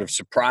sort of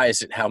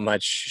surprised at how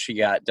much she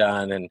got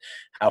done and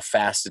how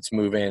fast it's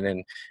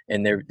moving,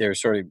 and they're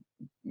sort of,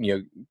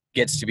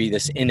 gets to be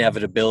this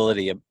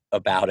inevitability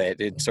about it.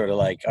 It's sort of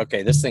like,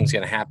 okay, this thing's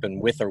going to happen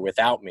with or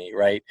without me,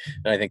 right?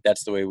 And I think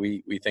that's the way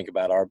we think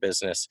about our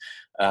business.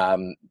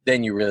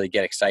 Then you really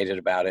get excited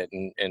about it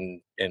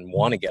and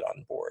want to get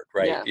on board,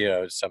 right?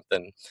 Yeah.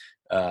 Something.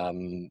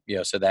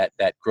 So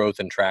that growth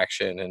and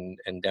traction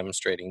and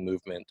demonstrating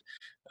movement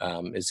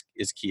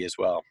is key as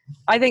well.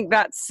 I think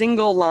that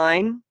single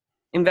line,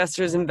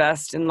 investors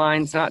invest in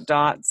lines, not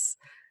dots,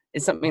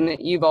 is something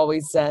that you've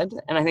always said.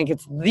 And I think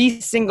it's the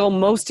single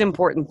most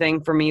important thing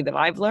for me that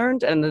I've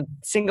learned, and the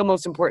single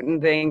most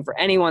important thing for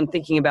anyone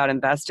thinking about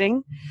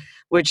investing,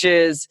 which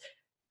is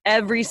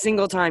every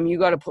single time you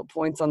got to put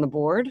points on the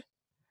board.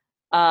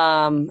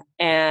 And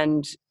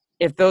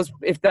if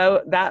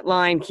that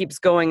line keeps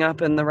going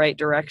up in the right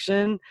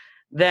direction,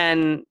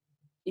 then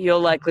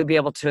you'll likely be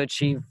able to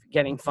achieve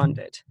getting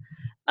funded.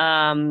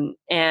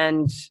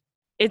 And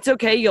it's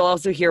okay. You'll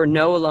also hear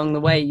no along the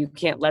way. You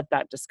can't let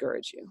that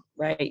discourage you,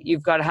 right?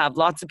 You've got to have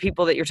lots of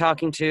people that you're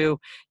talking to.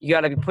 You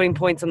got to be putting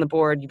points on the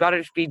board. You got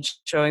to be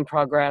showing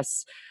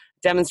progress,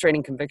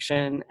 demonstrating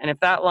conviction. And if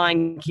that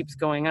line keeps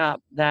going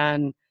up,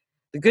 then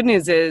the good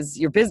news is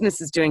your business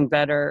is doing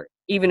better,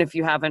 even if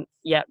you haven't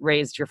yet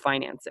raised your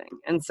financing.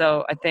 And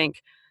so I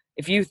think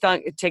if you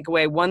take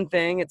away one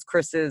thing, it's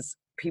Chris's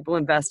people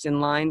invest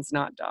in lines,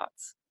 not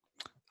dots.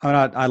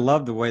 I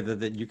love the way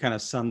that you kind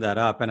of summed that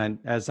up. And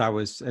as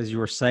you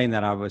were saying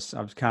that, I was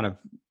kind of,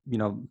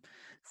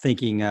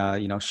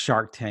 thinking,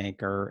 Shark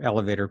Tank or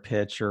Elevator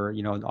Pitch or,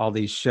 all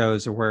these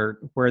shows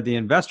where the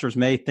investors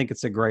may think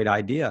it's a great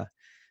idea,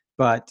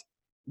 but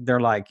they're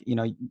like,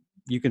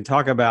 you can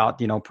talk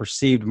about,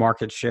 perceived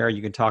market share.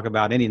 You can talk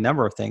about any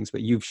number of things,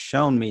 but you've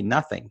shown me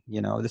nothing.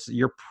 This is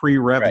your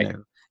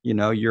pre-revenue.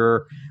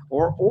 Right.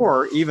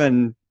 Or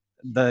even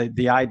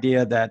the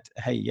idea that,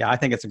 hey, yeah, I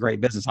think it's a great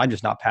business. I'm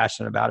just not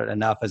passionate about it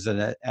enough as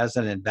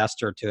an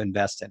investor to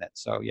invest in it.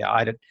 So yeah,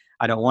 I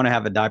don't want to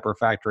have a diaper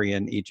factory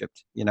in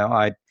Egypt.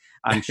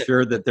 I'm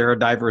sure that there are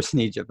diapers in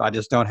Egypt. I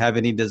just don't have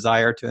any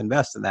desire to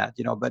invest in that.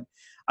 But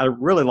I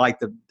really like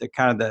the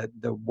kind of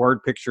the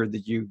word picture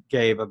that you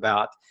gave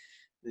about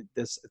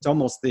this. It's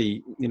almost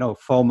the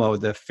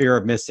FOMO, the fear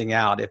of missing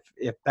out.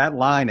 If that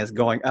line is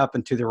going up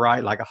and to the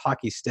right like a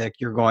hockey stick,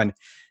 you're going,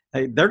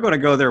 hey, they're going to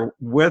go there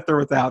with or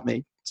without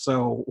me.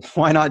 So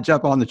why not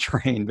jump on the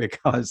train?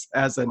 Because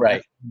as an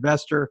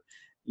investor,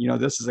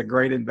 this is a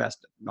great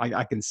investment.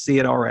 I can see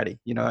it already.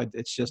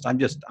 It's just I'm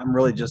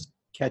really just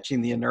catching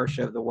the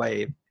inertia of the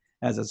wave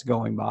as it's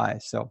going by.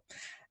 So,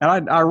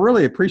 and I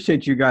really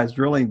appreciate you guys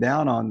drilling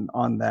down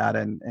on that.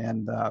 And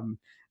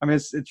I mean,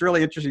 it's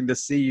really interesting to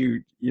see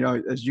you,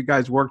 as you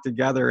guys work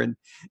together and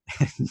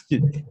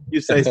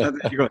you say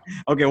something, you go,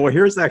 okay, well,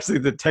 here's actually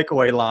the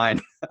takeaway line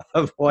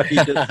of what he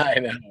just, I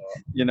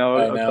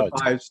know. The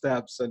 5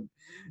 steps. And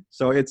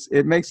so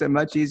it makes it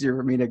much easier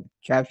for me to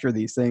capture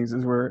these things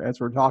as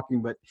we're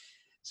talking. But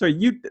so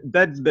you've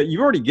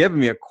already given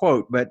me a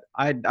quote, but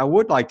I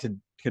would like to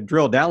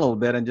drill down a little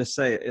bit and just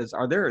say, is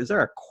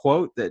there a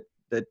quote that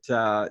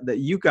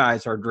you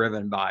guys are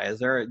driven by?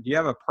 Do you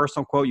have a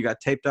personal quote you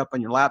got taped up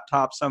on your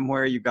laptop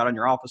somewhere, you got on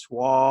your office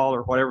wall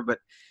or whatever? But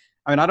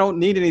I mean, I don't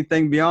need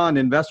anything beyond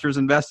investors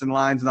invest in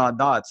lines, not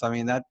dots. I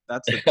mean,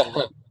 that's a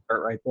start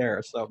right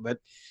there. So, but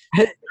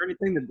is there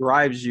anything that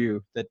drives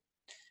you that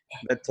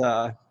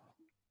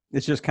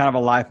it's just kind of a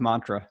life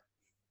mantra?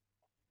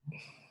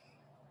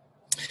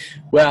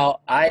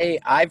 Well,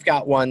 I've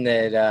got one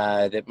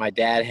that my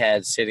dad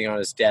had sitting on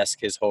his desk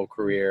his whole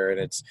career, and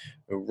it's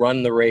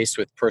run the race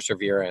with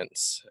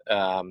perseverance.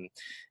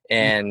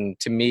 And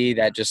to me,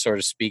 that just sort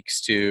of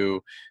speaks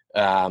to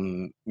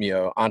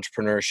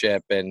entrepreneurship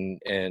and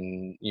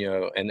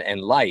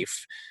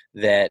life.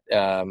 That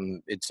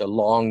it's a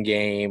long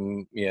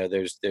game.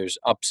 There's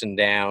ups and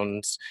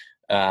downs,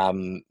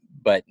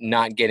 but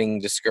not getting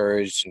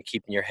discouraged and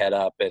keeping your head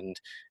up and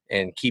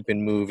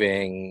keeping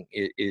moving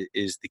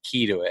is the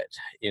key to it.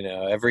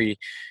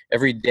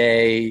 Every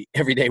day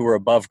we're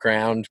above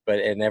ground,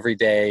 and every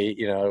day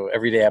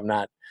I'm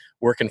not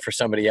working for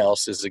somebody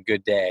else is a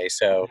good day.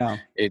 So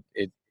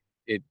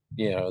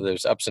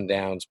there's ups and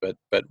downs, but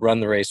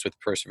run the race with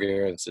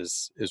perseverance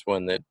is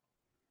one that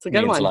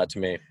means a lot to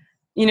me.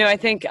 I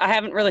think I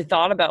haven't really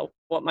thought about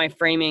what my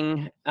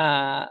framing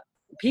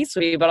piece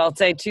would be, but I'll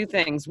say 2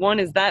 things. One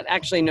is that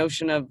actually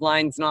notion of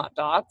lines, not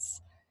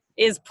dots,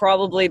 is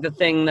probably the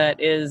thing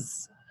that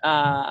is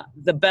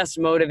the best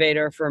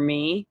motivator for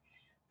me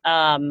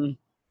to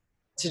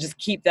just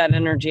keep that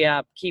energy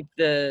up, keep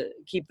the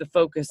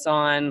focus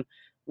on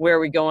where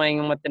we're going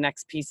and what the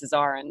next pieces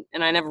are.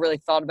 And I never really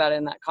thought about it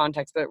in that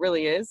context, but it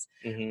really is.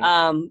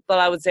 Mm-hmm. But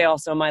I would say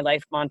also my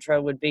life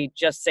mantra would be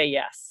just say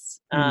yes.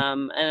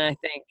 Mm-hmm. And I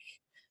think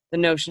the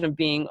notion of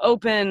being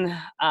open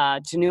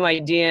to new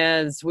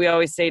ideas. We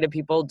always say to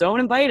people, don't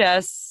invite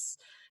us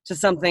to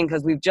something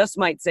because we just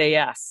might say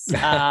yes.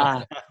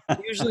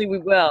 Usually we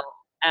will.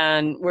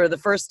 And we're the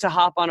first to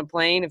hop on a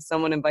plane if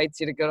someone invites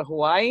you to go to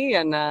Hawaii,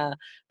 and the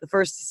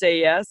first to say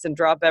yes and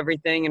drop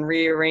everything and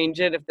rearrange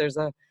it if there's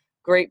a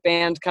great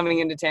band coming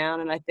into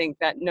town. And I think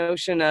that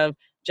notion of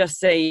just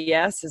say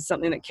yes is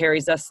something that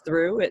carries us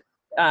through. It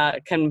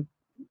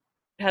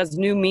has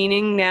new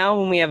meaning now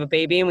when we have a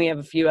baby and we have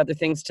a few other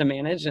things to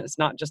manage, and it's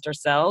not just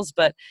ourselves.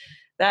 But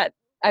that,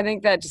 I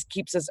think that just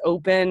keeps us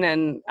open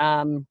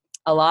and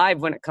alive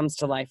when it comes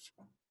to life.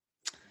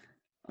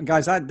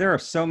 Guys, there are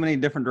so many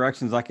different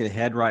directions I could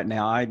head right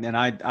now.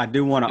 I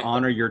do want to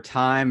honor your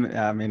time.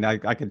 I mean,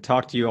 I could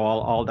talk to you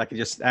all. I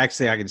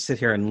could sit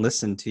here and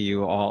listen to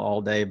you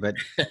all day. But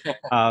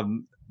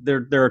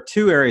there are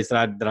two areas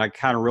that I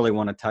kind of really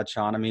want to touch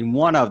on. I mean,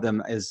 one of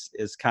them is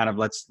kind of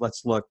let's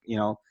look,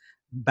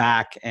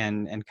 back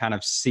and kind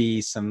of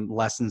see some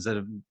lessons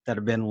that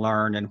have been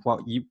learned, and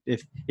what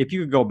if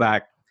you could go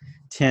back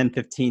 10,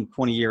 15,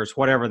 20 years,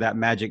 whatever that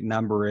magic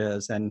number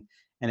is, and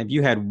if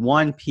you had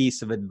one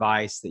piece of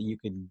advice that you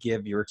could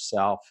give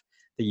yourself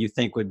that you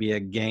think would be a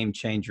game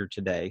changer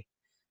today,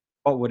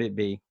 what would it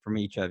be from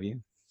each of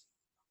you?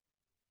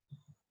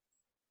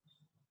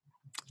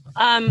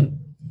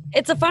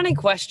 It's a funny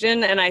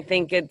question, and I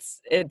think it's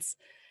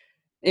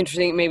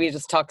interesting. Maybe it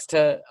just talks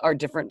to our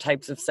different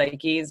types of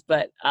psyches,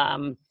 but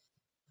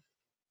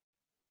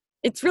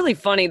it's really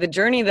funny. The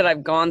journey that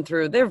I've gone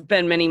through, there have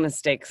been many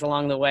mistakes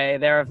along the way.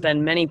 There have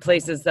been many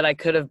places that I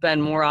could have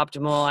been more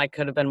optimal. I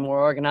could have been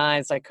more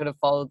organized. I could have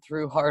followed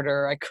through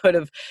harder. I could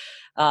have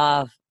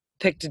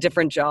picked a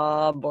different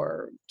job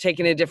or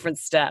taken a different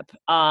step.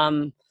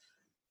 But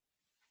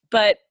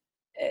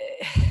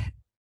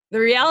the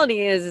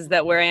reality is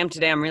that where I am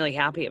today, I'm really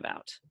happy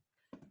about.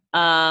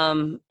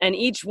 And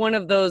each one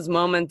of those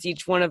moments,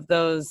 each one of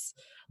those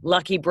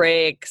lucky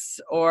breaks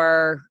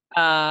or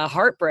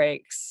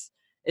heartbreaks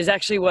is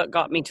actually what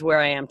got me to where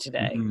I am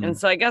today. Mm-hmm. And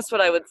so I guess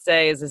what I would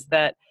say is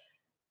that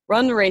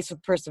run the race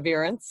with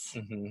perseverance.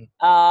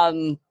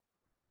 Mm-hmm.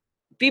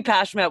 Be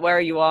passionate about where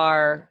you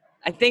are.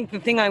 I think the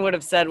thing I would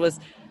have said was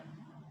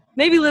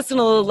maybe listen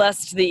a little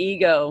less to the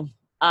ego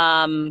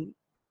and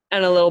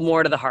a little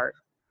more to the heart.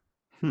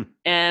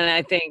 And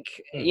I think,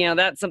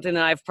 that's something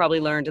that I've probably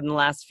learned in the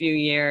last few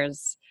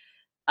years.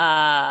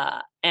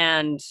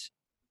 And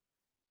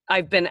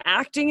I've been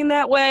acting in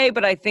that way,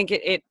 but I think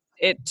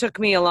it took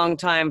me a long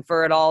time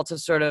for it all to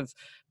sort of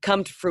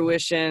come to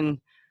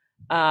fruition.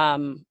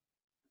 And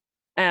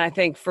I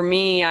think for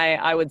me,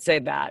 I would say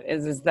that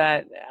is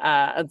that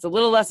it's a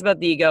little less about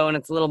the ego and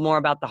it's a little more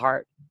about the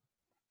heart.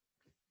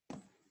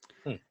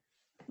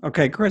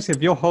 Okay, Chris,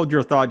 if you'll hold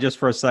your thought just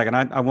for a second,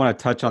 I want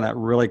to touch on that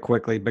really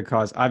quickly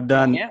because I've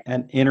done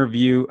an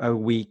interview a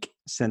week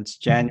since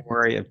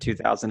January of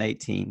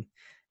 2018.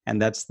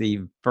 And that's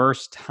the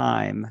first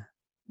time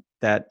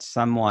that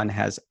someone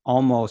has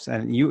almost,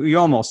 and you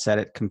almost said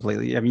it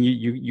completely. I mean,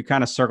 you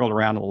kind of circled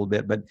around a little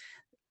bit, but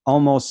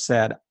almost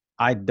said,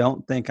 I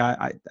don't think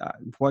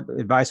what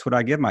advice would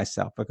I give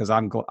myself? Because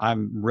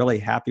I'm really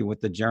happy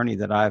with the journey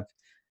that I've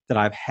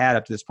had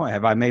up to this point.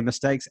 Have I made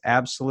mistakes?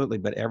 Absolutely.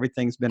 But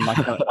everything's been like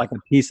a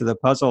piece of the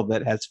puzzle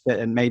that has fit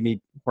and made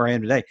me where I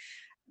am today.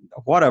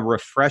 What a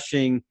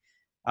refreshing,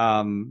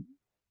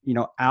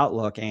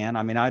 outlook, Ann.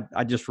 I mean,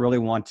 I just really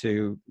want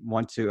to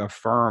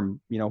affirm,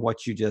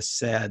 what you just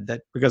said,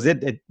 that because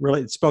it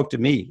really spoke to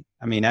me.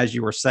 I mean, as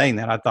you were saying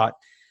that, I thought,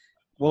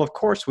 well, of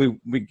course we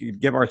could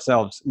give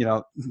ourselves,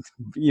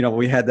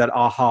 we had that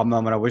aha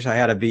moment. I wish I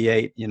had a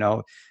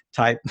V8,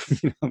 type,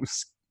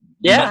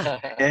 Yeah,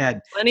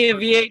 plenty of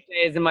V8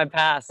 days in my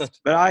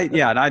past. But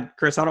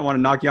Chris, I don't want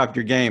to knock you off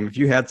your game. If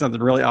you had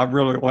something I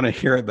really want to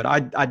hear it. But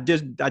I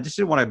just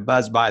didn't want to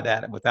buzz by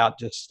that without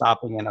just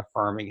stopping and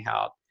affirming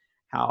how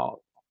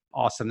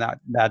awesome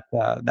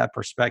that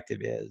perspective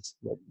is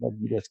that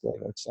you just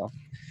gave us. So,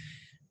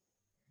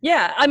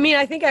 yeah, I mean,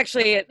 I think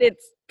actually it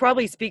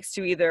probably speaks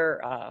to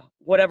either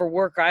whatever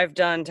work I've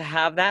done to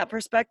have that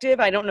perspective.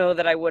 I don't know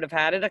that I would have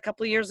had it a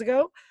couple of years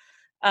ago,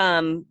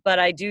 but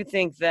I do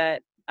think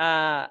that.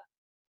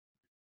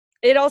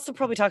 It also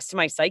probably talks to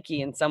my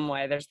psyche in some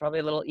way. There's probably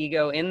a little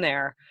ego in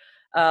there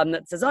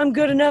that says, I'm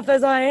good enough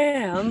as I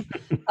am.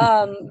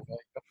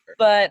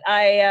 But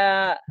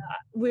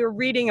we were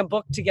reading a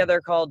book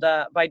together called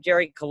by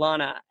Jerry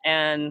Colonna,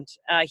 and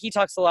he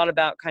talks a lot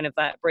about kind of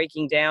that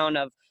breaking down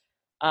of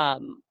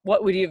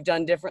what would you have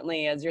done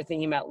differently as you're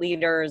thinking about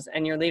leaders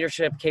and your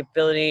leadership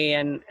capability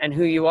and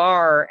who you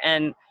are.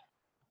 And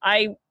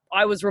I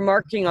was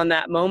remarking on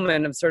that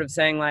moment of sort of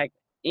saying, like,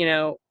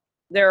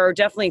 there are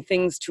definitely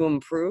things to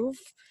improve,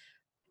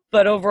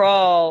 but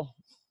overall,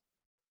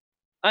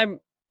 I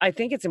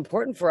think it's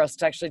important for us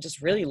to actually just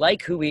really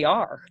like who we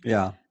are.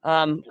 Yeah.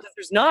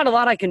 There's not a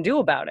lot I can do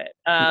about it.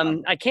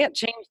 I can't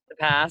change the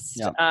past.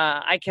 Yeah.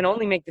 I can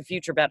only make the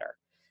future better.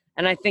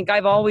 And I think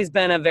I've always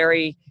been a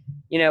very,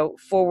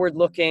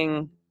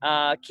 forward-looking,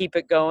 keep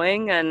it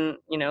going, and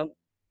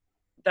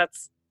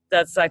that's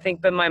I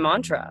think been my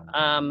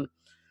mantra.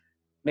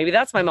 Maybe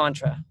that's my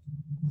mantra.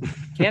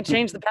 Can't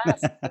change the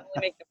past. Only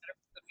make the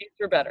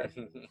future better.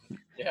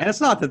 Yeah. And it's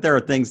not that there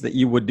are things that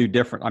you would do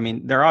different. I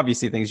mean, there are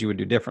obviously things you would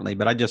do differently,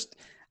 but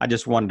I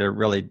just wanted to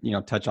really,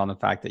 touch on the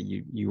fact that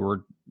you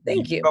were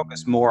Thank you.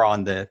 focused more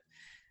on the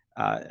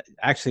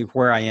actually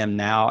where I am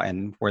now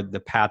and where the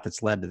path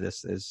that's led to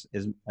this is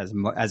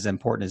as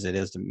important as it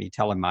is to me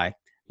telling my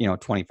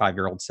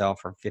 25-year-old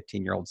self or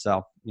 15-year-old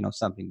self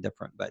something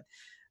different. But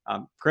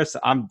Chris,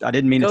 I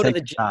didn't mean to take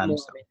your time.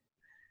 So.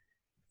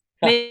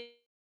 Maybe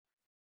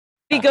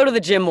go to the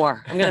gym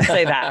more. I'm going to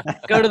say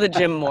that. Go to the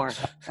gym more.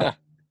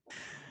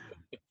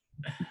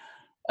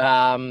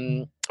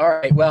 All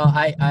right. Well,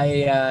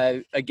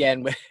 I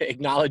again,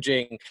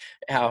 acknowledging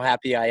how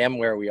happy I am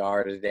where we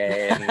are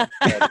today. And,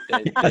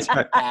 that's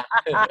right.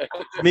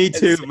 Me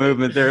too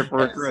movement there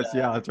for Chris.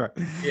 Yeah, that's right.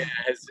 Yeah,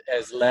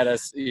 has led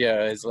us.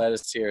 Has led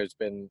us here. Has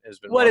been.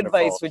 What wonderful.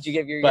 Advice would you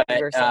give your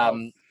younger self?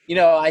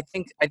 I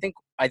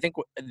think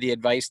the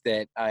advice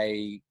that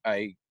I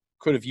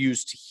could have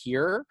used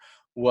here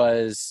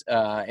was,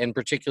 and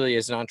particularly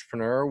as an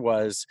entrepreneur,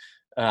 was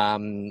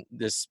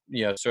this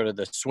sort of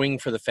the swing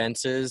for the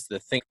fences, the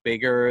think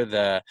bigger,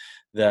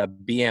 the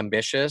be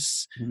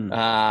ambitious.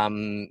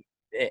 Mm-hmm.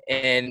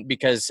 And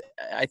because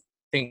I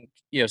think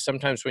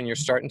sometimes when you're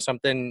starting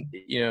something,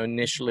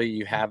 initially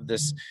you have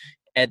this,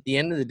 at the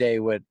end of the day,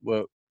 what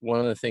one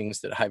of the things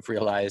that I've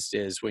realized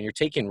is when you're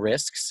taking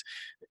risks,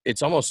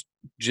 it's almost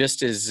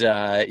just as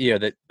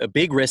that a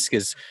big risk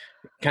is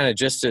kind of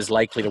just as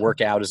likely to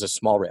work out as a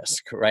small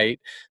risk, right?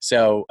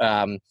 So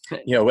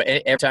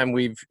every time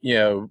we've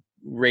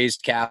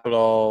raised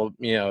capital,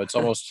 it's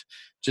almost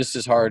just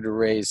as hard to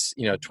raise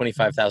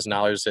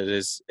 $25,000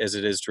 as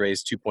it is to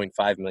raise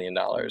 $2.5 million.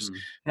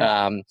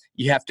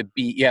 You have to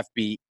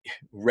be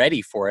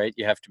ready for it.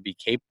 You have to be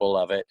capable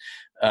of it.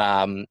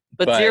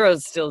 But zero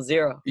is still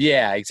zero.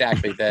 Yeah,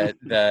 exactly.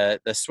 The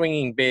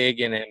swinging big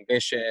and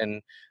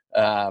ambition.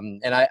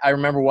 And I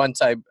remember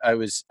once I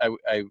was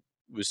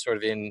sort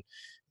of in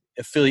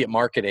affiliate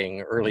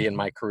marketing early in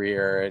my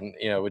career, and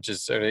which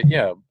is sort of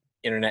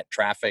internet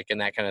traffic and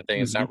that kind of thing.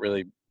 Mm-hmm. It's not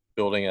really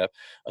building a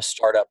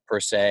startup per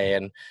se.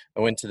 And I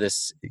went to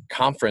this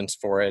conference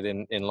for it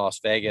in Las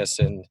Vegas,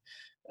 and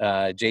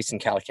Jason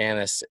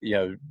Calacanis,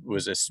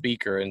 was a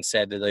speaker and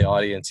said to the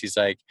audience, he's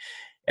like,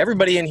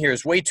 everybody in here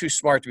is way too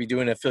smart to be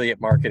doing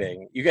affiliate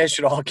marketing. You guys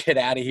should all get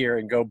out of here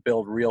and go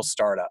build real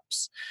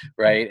startups,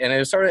 right? And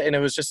it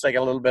was just like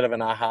a little bit of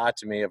an aha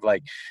to me of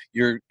like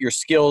your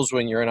skills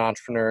when you're an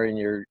entrepreneur and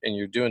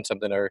you're doing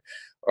something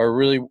are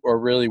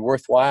really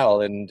worthwhile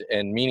and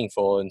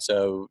meaningful. And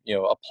so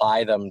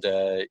apply them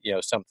to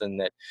something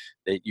that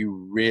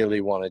you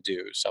really want to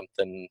do,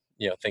 something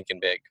thinking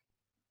big.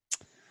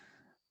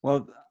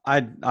 Well,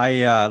 I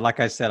like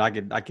I said,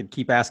 I could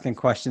keep asking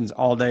questions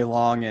all day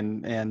long,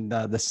 and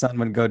the sun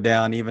would go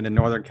down even in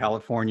Northern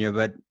California.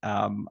 But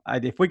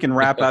if we can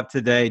wrap up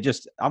today,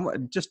 just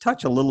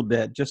touch a little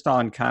bit just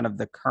on kind of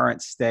the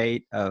current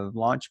state of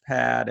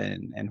Launchpad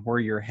and where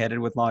you're headed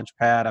with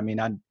Launchpad. I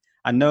mean,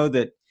 I know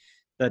that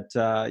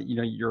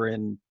you're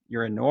in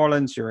New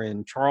Orleans, you're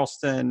in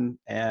Charleston,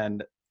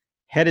 and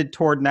headed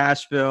toward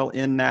Nashville.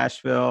 In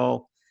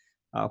Nashville,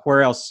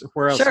 where else?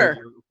 Sure.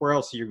 Where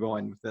else are you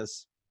going with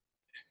this?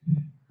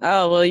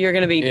 Oh, well, you're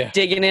going to be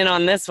digging in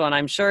on this one,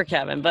 I'm sure,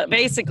 Kevin. But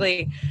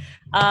basically,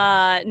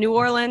 New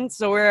Orleans.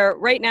 So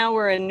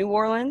we're in New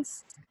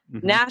Orleans,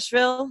 mm-hmm.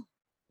 Nashville,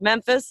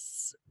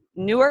 Memphis,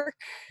 Newark,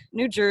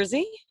 New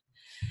Jersey,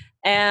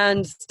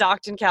 and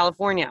Stockton,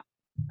 California.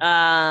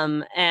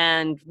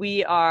 And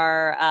we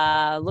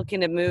are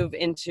looking to move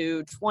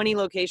into 20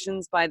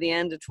 locations by the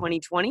end of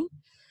 2020.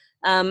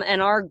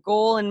 And our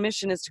goal and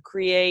mission is to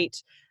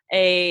create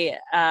a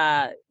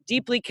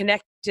deeply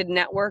connected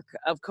network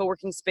of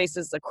co-working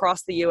spaces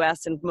across the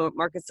U.S. and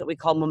markets that we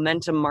call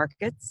momentum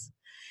markets,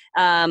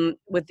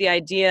 with the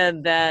idea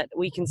that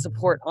we can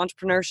support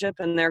entrepreneurship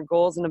and their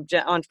goals and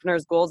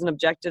entrepreneurs' goals and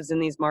objectives in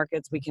these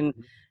markets. We can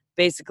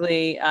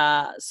basically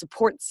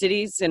support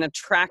cities in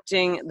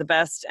attracting the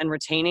best and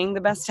retaining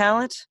the best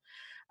talent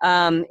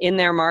in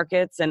their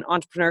markets, and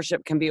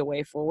entrepreneurship can be a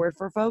way forward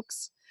for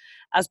folks.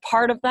 As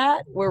part of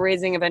that, we're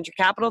raising a venture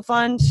capital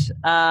fund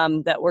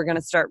that we're going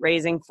to start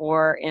raising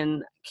for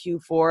in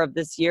Q4 of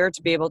this year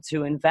to be able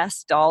to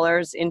invest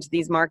dollars into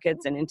these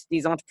markets and into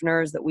these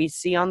entrepreneurs that we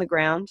see on the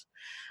ground.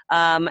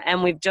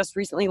 And we've just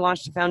recently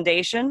launched a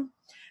foundation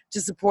to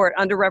support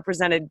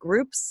underrepresented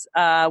groups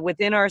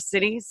within our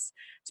cities,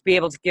 to be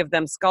able to give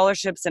them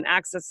scholarships and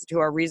access to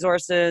our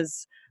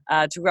resources,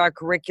 to our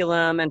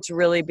curriculum, and to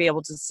really be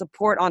able to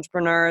support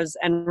entrepreneurs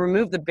and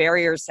remove the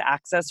barriers to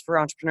access for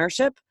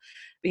entrepreneurship.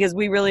 Because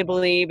we really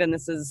believe, and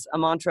this is a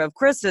mantra of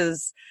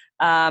Chris's,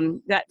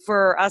 that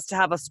for us to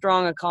have a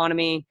strong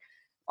economy,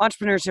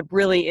 entrepreneurship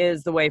really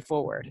is the way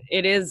forward.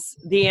 It is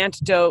the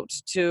antidote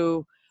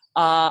to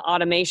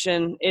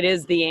automation. It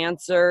is the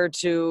answer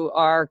to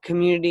our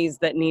communities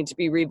that need to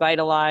be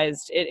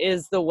revitalized. It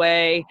is the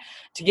way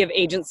to give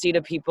agency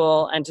to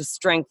people and to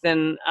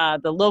strengthen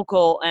the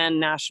local and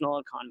national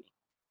economy.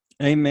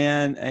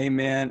 Amen,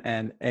 amen,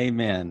 and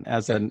amen.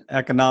 As an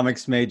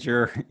economics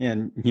major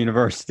in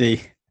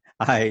university,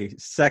 I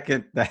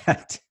second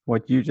that,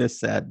 what you just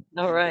said.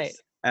 All right.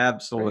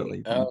 Absolutely.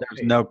 Great.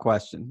 There's no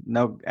question.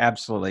 No,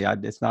 absolutely.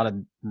 It's not a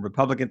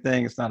Republican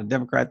thing. It's not a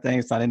Democrat thing.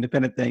 It's not an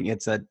independent thing.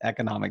 It's an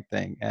economic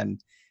thing.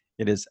 And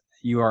it is,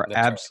 you are That's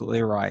right.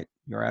 absolutely right.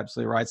 You're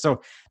absolutely right.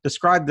 So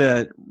describe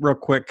real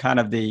quick, kind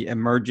of the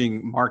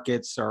emerging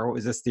markets, or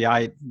is this the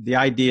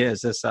idea?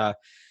 Is this, are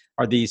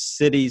these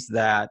cities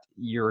that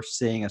you're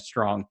seeing a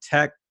strong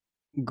tech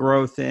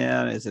growth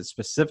in? Is it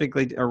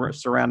specifically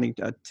surrounding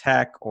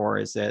tech, or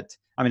is it,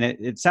 I mean,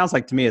 it sounds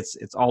like to me it's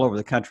all over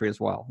the country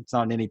as well. It's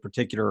not in any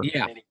particular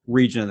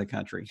region of the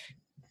country.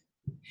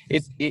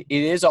 It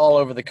is all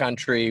over the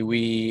country.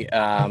 We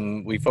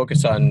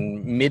focus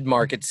on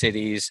mid-market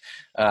cities.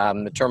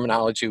 The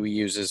terminology we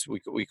use is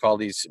we call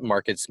these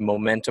markets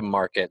momentum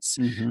markets.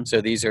 Mm-hmm.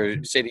 So these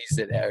are cities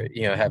that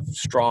have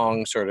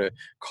strong sort of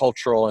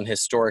cultural and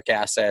historic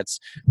assets,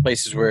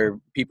 places where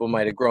people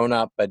might have grown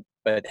up but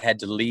had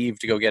to leave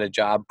to go get a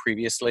job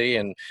previously,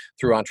 and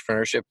through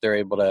entrepreneurship they're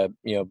able to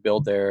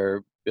build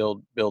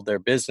their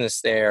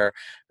business there.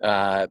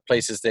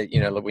 Places that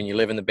when you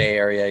live in the Bay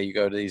Area, you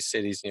go to these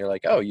cities and you're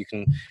like, oh, you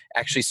can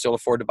actually still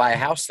afford to buy a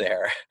house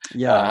there.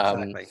 Yeah,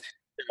 exactly.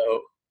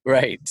 So,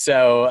 right.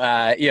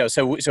 So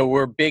so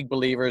we're big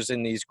believers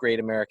in these great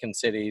American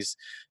cities.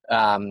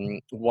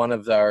 One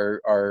of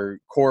our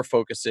core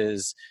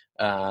focuses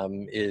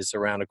is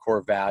around a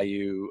core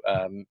value,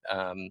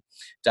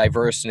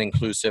 diverse and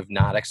inclusive,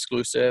 not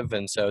exclusive.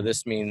 And so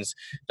this means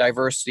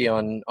diversity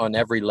on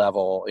every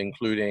level,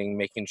 including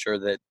making sure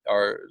that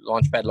our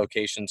Launchpad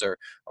locations are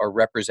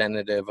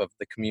representative of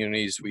the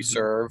communities we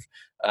serve,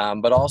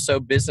 but also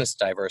business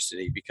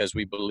diversity, because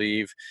we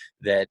believe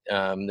that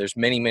there's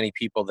many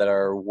people that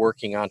are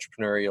working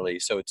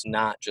entrepreneurially. So it's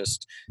not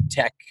just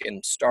tech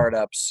and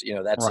startups,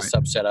 that's Right. a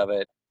subset of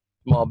it.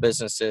 Small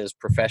businesses,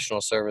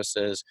 professional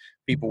services,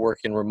 people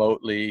working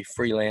remotely,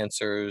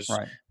 freelancers,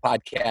 Right.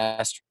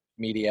 podcast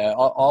media,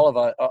 all of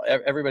us,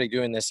 everybody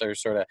doing this are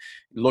sort of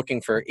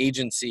looking for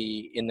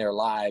agency in their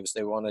lives.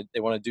 They want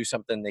to do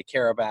something they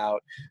care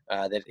about,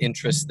 that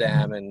interests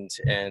them, and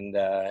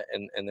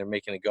they're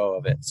making a go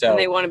of it. So and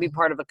they want to be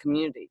part of a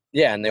community.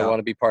 Yeah, and they want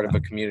to be part of a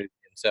community.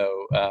 And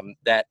so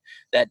that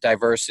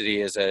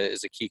diversity is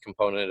a key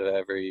component of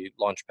every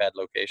Launchpad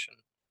location.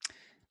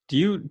 Do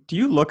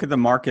you look at the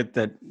market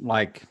that,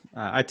 like,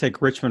 I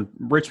take Richmond,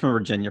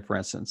 Virginia, for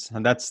instance,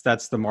 and that's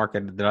the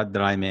market that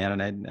I'm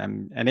in,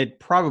 and it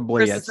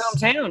probably Chris's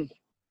hometown.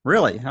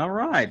 Really? All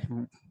right.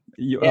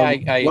 I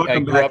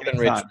grew up in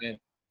Richmond.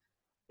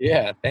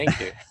 Yeah, thank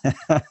you.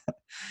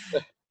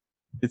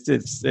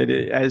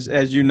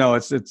 As you know,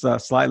 it's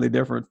slightly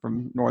different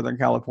from Northern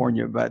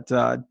California, but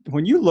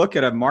when you look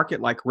at a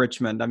market like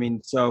Richmond, I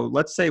mean, so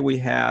let's say we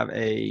have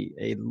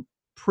a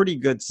pretty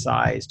good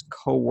sized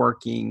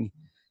co-working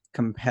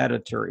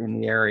competitor in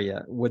the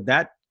area. Would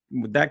that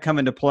come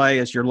into play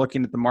as you're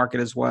looking at the market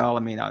as well?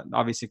 I mean,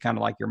 obviously kind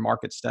of like your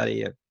market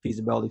study, a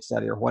feasibility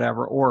study or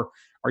whatever, or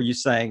are you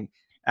saying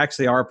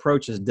actually our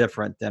approach is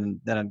different than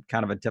a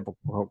kind of a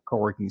typical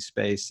co-working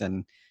space,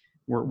 and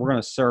we're going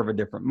to serve a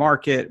different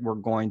market, we're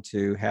going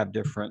to have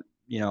different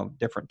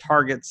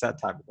targets, that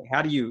type of thing?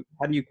 How do you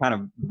kind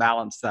of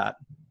balance that?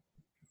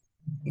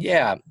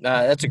 Yeah,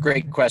 that's a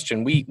great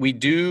question. We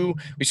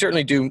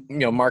certainly do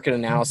market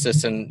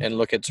analysis and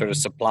look at sort of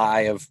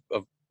supply of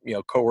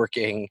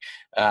co-working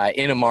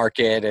in a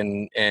market,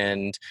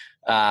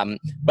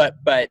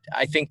 but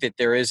I think that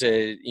there is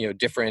a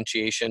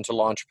differentiation to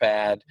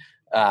Launchpad.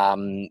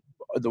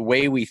 The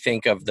way we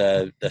think of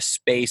the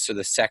space or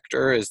the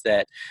sector is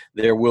that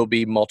there will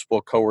be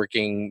multiple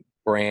co-working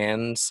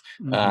brands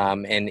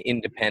and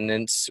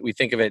independents. We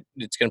think of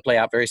it's going to play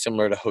out very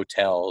similar to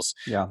hotels.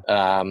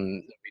 Yeah.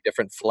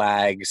 Different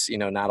flags,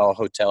 not all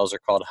hotels are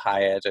called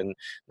Hyatt, and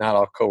not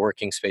all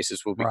co-working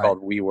spaces will be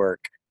called WeWork.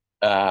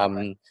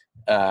 The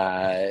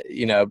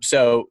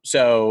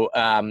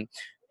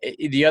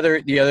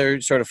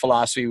other sort of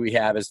philosophy we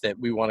have is that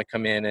we want to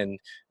come in and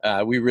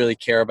we really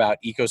care about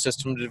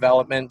ecosystem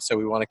development. So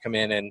we want to come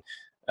in and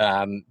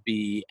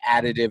be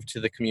additive to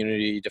the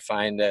community, to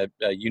find a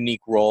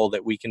unique role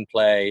that we can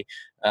play.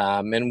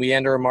 And we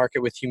enter a market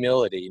with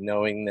humility,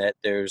 knowing that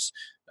there's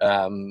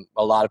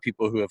a lot of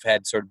people who have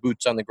had sort of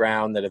boots on the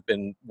ground that have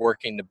been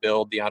working to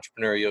build the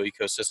entrepreneurial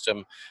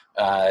ecosystem,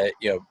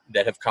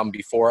 that have come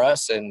before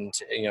us, and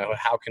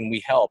how can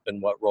we help, and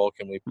what role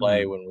can we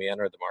play when we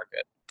enter the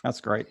market?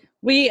 That's great.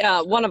 We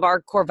one of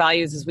our core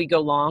values is we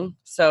go long,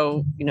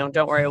 so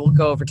don't worry, we'll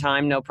go over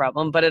time, no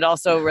problem. But it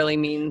also really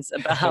means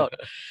about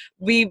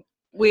we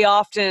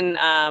often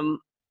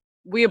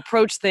we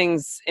approach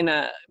things in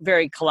a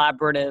very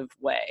collaborative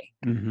way.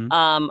 Mm-hmm.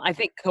 I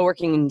think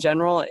co-working in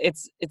general,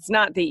 it's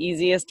not the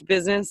easiest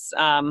business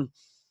to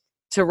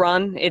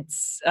run.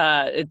 It's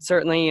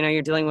certainly,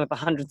 you're dealing with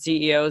 100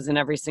 CEOs in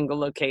every single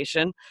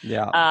location.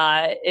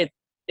 Yeah.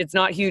 It's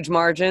not huge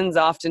margins.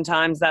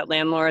 Oftentimes that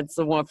landlord's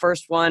the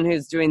first one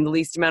who's doing the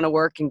least amount of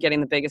work and getting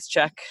the biggest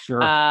check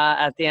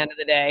at the end of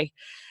the day.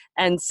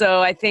 And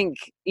so I think,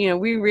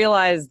 we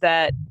realize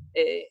that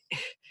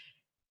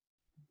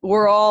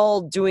we're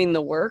all doing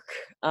the work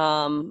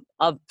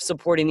of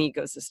supporting the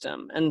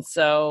ecosystem. And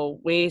so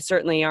we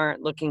certainly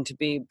aren't looking to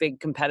be big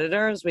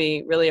competitors.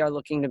 We really are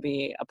looking to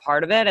be a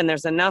part of it. And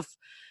there's enough,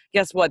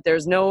 guess what?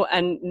 There's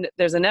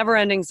a never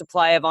ending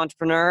supply of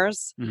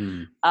entrepreneurs.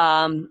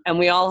 And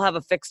we all have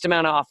a fixed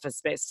amount of office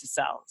space to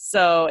sell.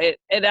 So it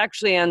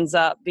actually ends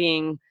up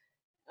being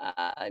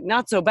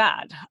not so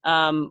bad.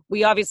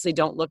 We obviously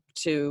don't look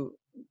to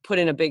put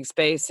in a big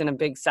space in a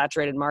big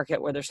saturated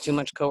market where there's too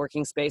much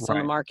co-working space on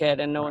the market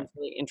and no one's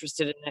really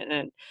interested in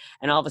it.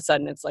 And all of a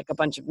sudden it's like a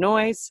bunch of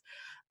noise.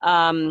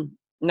 And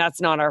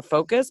that's not our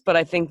focus, but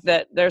I think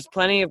that there's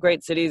plenty of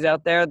great cities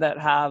out there that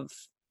have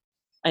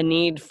a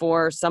need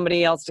for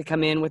somebody else to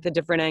come in with a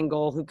different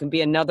angle, who can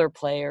be another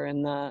player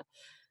in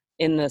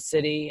the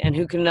city and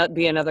who can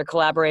be another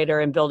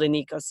collaborator in building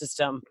the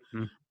ecosystem.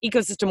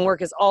 Ecosystem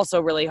work is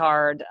also really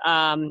hard.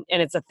 And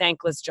it's a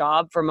thankless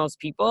job for most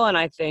people. And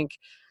I think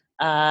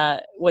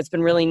what's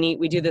been really neat,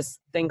 we do this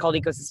thing called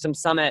Ecosystem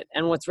Summit.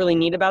 And what's really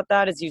neat about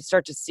that is you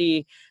start to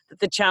see that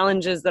the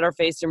challenges that are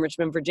faced in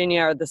Richmond,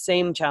 Virginia are the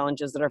same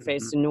challenges that are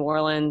faced in New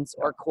Orleans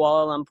or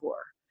Kuala Lumpur.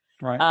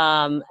 Right.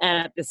 And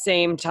at the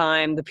same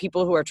time, the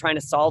people who are trying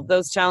to solve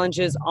those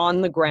challenges on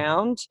the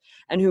ground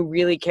and who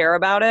really care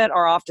about it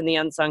are often the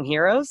unsung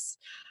heroes.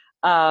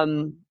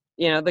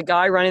 The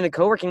guy running the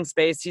co-working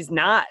space, he's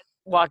not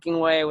walking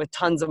away with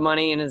tons of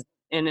money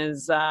in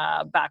his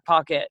back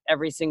pocket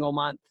every single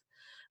month.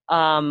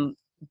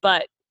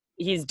 But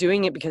he's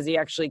doing it because he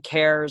actually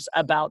cares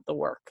about the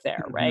work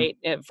there, right?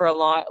 For a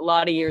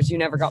lot of years, you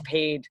never got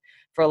paid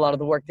for a lot of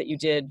the work that you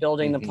did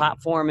building the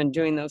platform and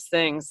doing those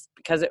things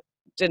because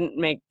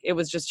it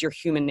was just your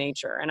human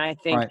nature. And I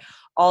think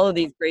all of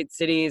these great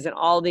cities and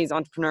all of these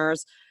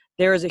entrepreneurs,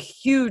 there is a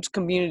huge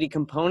community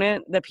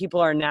component that people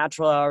are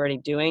naturally already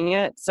doing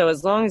it. So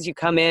as long as you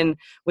come in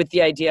with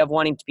the idea of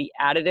wanting to be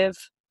additive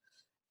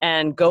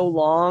and go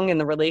long in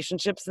the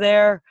relationships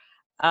there,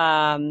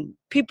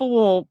 people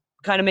will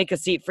kind of make a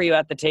seat for you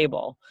at the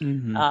table.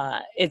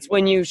 It's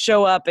when you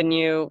show up and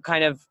you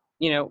kind of,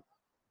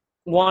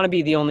 want to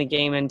be the only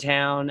game in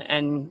town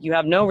and you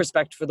have no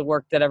respect for the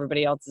work that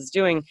everybody else is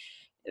doing.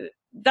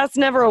 That's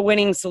never a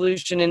winning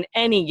solution in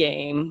any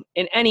game,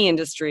 in any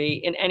industry,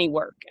 in any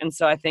work. And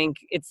so I think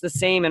it's the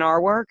same in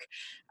our work.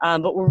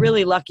 But we're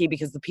really lucky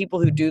because the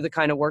people who do the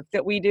kind of work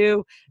that we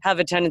do have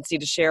a tendency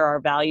to share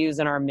our values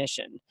and our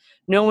mission.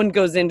 No one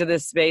goes into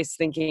this space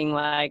thinking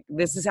like,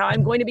 this is how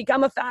I'm going to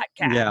become a fat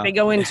cat. Yeah. They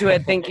go into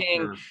it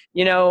thinking,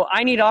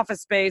 I need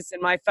office space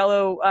and my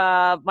fellow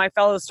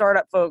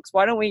startup folks,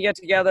 why don't we get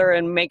together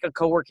and make a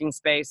co-working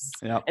space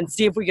and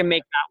see if we can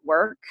make that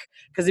work?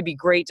 Because it'd be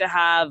great to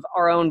have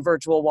our own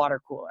virtual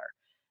water cooler.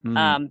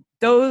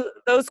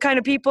 Those kind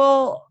of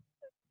people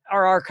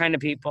are our kind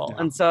of people.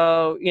 And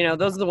so,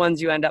 those are the ones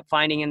you end up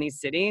finding in these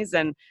cities.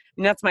 And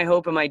that's my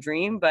hope and my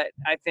dream, but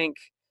I think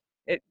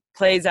it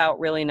plays out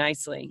really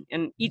nicely.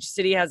 And each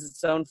city has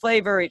its own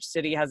flavor. Each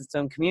city has its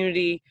own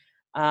community.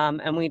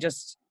 And we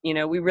just,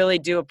 we really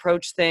do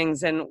approach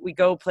things and we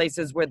go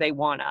places where they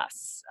want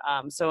us.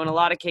 So in a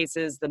lot of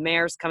cases, the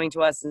mayor's coming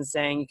to us and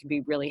saying, you can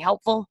be really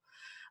helpful.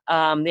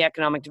 The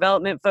economic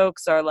development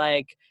folks are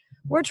like,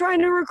 we're trying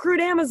to recruit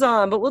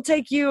Amazon, but we'll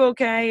take you,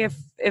 okay,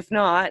 if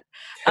not.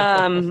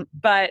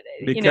 But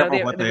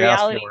the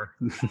reality,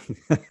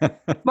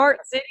 smart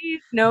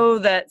cities know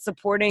that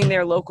supporting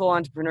their local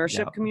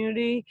entrepreneurship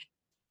community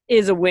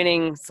is a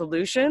winning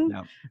solution.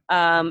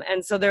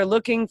 And so they're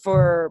looking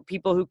for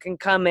people who can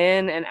come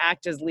in and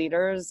act as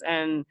leaders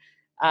and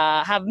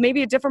have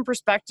maybe a different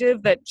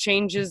perspective that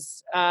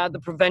changes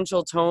the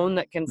provincial tone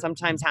that can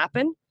sometimes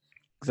happen.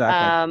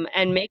 Exactly.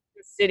 And make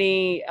the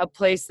city a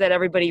place that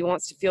everybody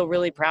wants to feel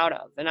really proud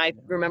of. And I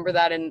remember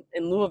that in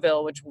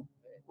Louisville,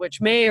 which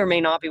may or may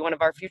not be one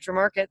of our future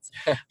markets.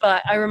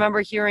 But I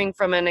remember hearing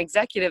from an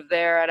executive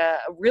there at a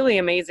really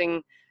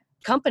amazing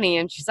company.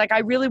 And she's like, I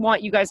really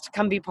want you guys to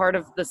come be part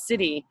of the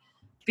city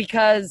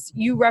because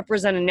you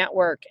represent a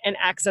network and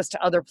access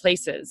to other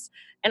places.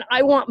 And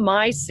I want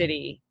my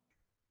city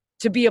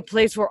to be a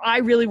place where I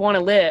really want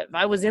to live.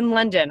 I was in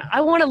London.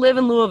 I want to live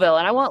in Louisville,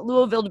 and I want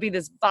Louisville to be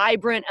this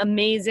vibrant,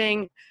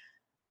 amazing,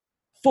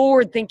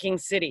 forward-thinking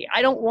city.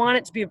 I don't want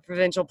it to be a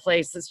provincial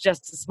place that's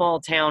just a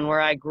small town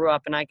where I grew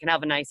up and I can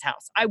have a nice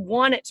house. I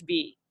want it to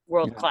be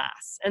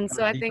world-class. And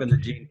so I think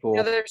there's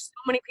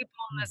so many people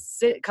in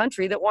this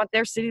country that want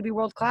their city to be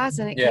world-class,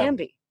 and it can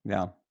be.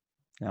 Yeah.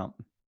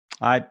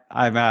 I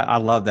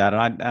love that,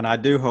 and I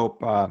do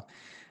hope.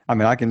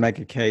 I can make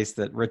a case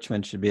that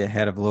Richmond should be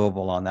ahead of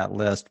Louisville on that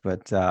list,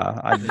 but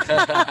I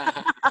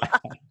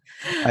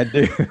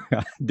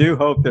do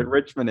hope that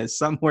Richmond is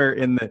somewhere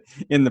in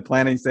the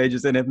planning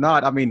stages. And if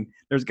not,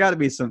 there's got to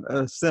be some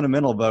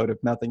sentimental vote, if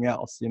nothing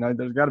else.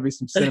 There's got to be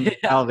some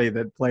sentimentality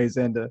that plays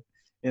into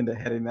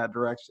heading that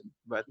direction.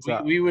 But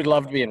we would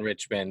love to be in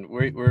Richmond.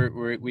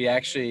 We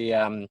actually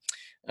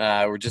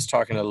we're just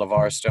talking to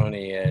LeVar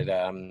Stoney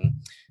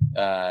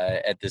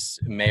at this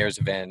mayor's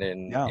event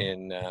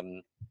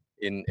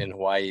in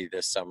Hawaii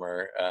this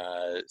summer.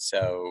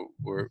 So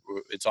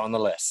it's on the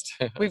list.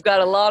 We've got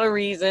a lot of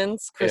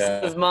reasons.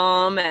 Chris's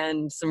mom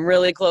and some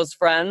really close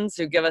friends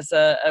who give us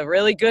a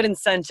really good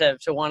incentive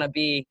to want to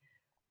be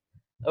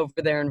over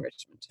there in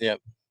Richmond. Yep.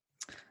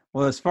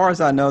 Well, as far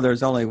as I know,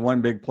 there's only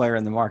one big player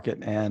in the market,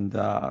 and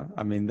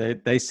I mean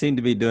they seem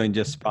to be doing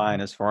just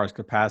fine as far as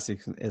capacity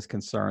is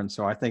concerned.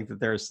 So I think that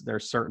there's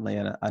certainly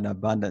an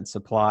abundant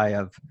supply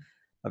of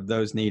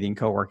those needing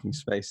co-working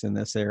space in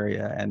this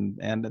area, and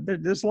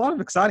there's a lot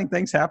of exciting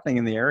things happening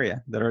in the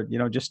area that are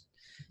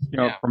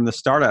from the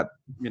startup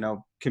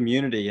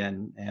community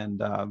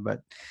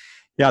but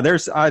yeah,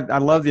 I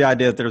love the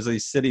idea that there's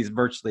these cities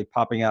virtually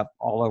popping up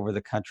all over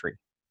the country,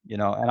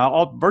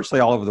 and virtually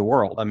all over the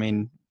world. I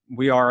mean,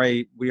 we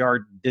are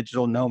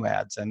digital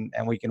nomads, and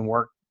we can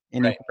work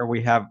anywhere. Right.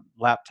 We have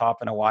laptop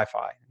and a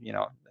Wi-Fi,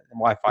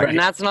 Wi-Fi. Right. And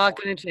that's not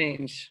going to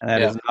change. And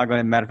that is not going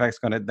to, matter of fact,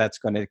 that's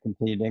going to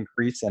continue to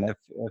increase. And if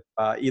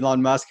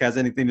Elon Musk has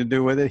anything to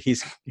do with it,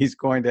 he's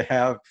going to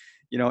have,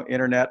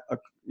 internet,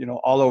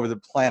 all over the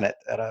planet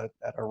at a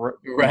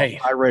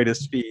high rate of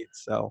speed.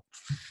 So,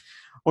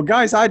 well,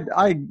 guys, I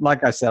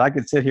like I said, I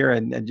could sit here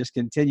and just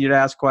continue to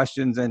ask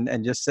questions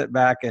and just sit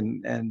back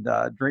and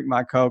drink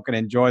my Coke and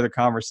enjoy the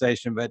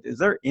conversation. But is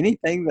there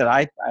anything that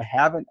I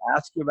haven't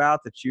asked you about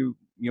that you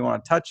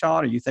want to touch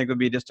on, or you think would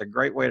be just a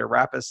great way to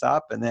wrap us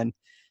up? And then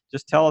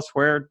just tell us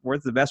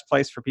where's the best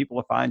place for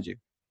people to find you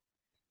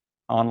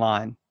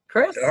online.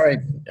 Chris? All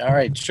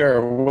right,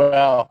 sure.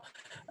 Well,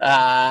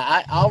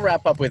 I'll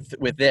wrap up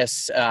with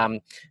this.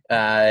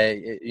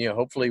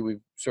 Hopefully we've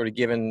sort of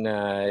given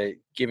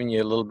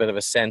you a little bit of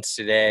a sense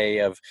today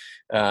of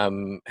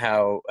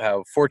how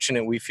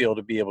fortunate we feel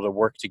to be able to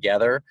work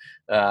together.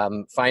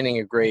 Finding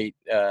a great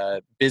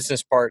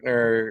business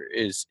partner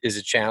is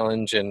a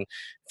challenge, and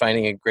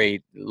finding a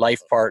great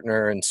life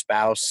partner and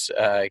spouse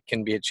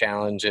can be a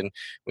challenge. And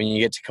when you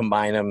get to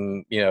combine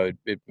them,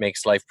 it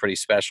makes life pretty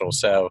special.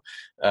 So,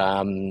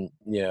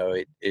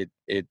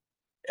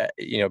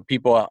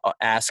 people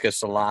ask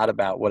us a lot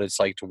about what it's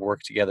like to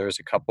work together as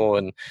a couple,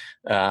 and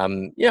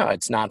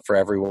it's not for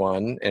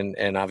everyone,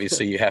 and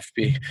obviously you have to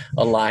be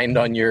aligned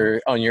on your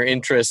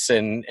interests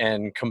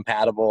and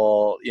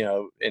compatible,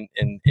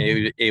 and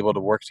able to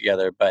work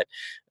together. But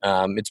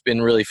it's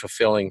been really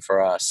fulfilling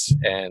for us,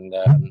 and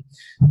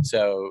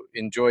so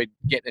enjoyed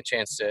getting a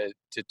chance to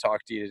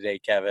talk to you today,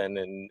 Kevin,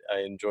 and I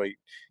enjoyed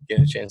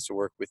getting a chance to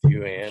work with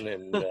you, Ann,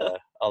 and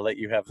I'll let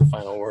you have the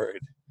final word.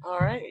 All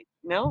right.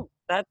 No,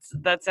 that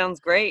sounds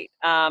great.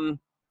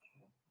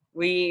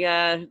 We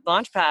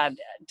Launchpad,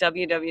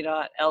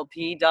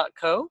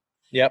 www.lp.co.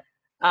 Yep.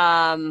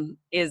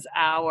 Is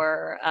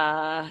our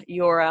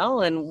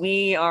URL, and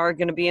we are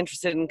going to be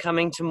interested in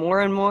coming to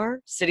more and more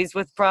cities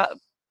with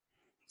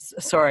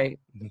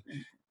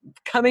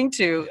coming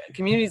to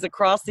communities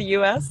across the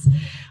U.S.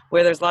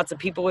 where there's lots of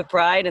people with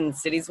pride and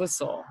cities with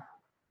soul.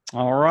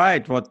 All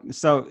right. Well,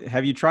 so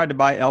have you tried to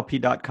buy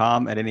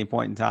LP.com at any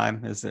point in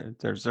time? Is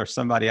there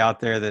somebody out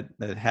there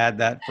that had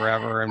that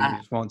forever and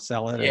just won't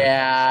sell it?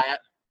 Yeah,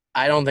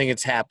 I don't think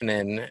it's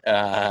happening.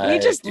 We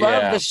just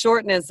love the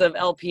shortness of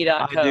LP.co.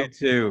 I do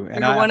too.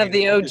 And we're one of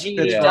the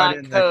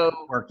OG.co.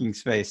 Working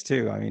space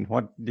too. I mean,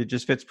 it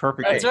just fits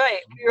perfectly. That's right.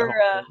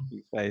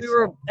 We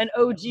were an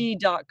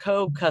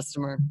OG.co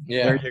customer.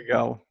 Yeah. There you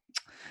go.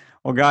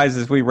 Well, guys,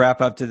 as we wrap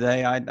up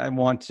today, I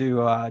want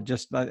to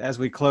just as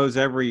we close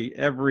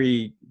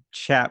every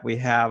chat we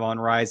have on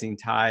Rising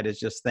Tide is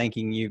just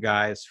thanking you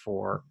guys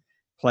for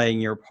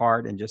playing your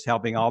part and just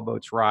helping all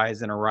boats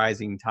rise in a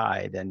rising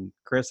tide. And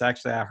Chris,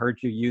 actually, I heard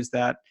you use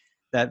that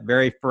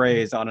very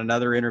phrase on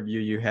another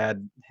interview you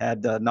had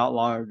not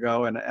long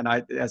ago. And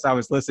I, as I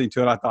was listening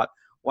to it, I thought,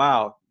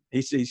 wow,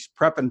 he's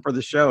prepping for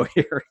the show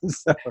here.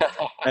 So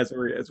as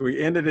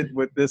we ended it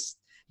with this.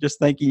 Just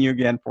thanking you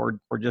again for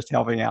just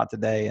helping out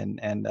today,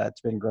 and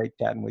it's been great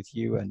chatting with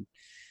you, and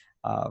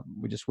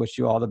we just wish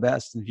you all the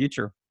best in the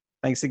future.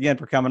 Thanks again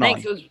for coming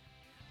on.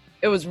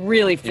 It was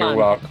really fun. You're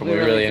welcome. We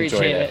really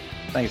enjoyed it.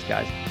 Thanks,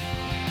 guys.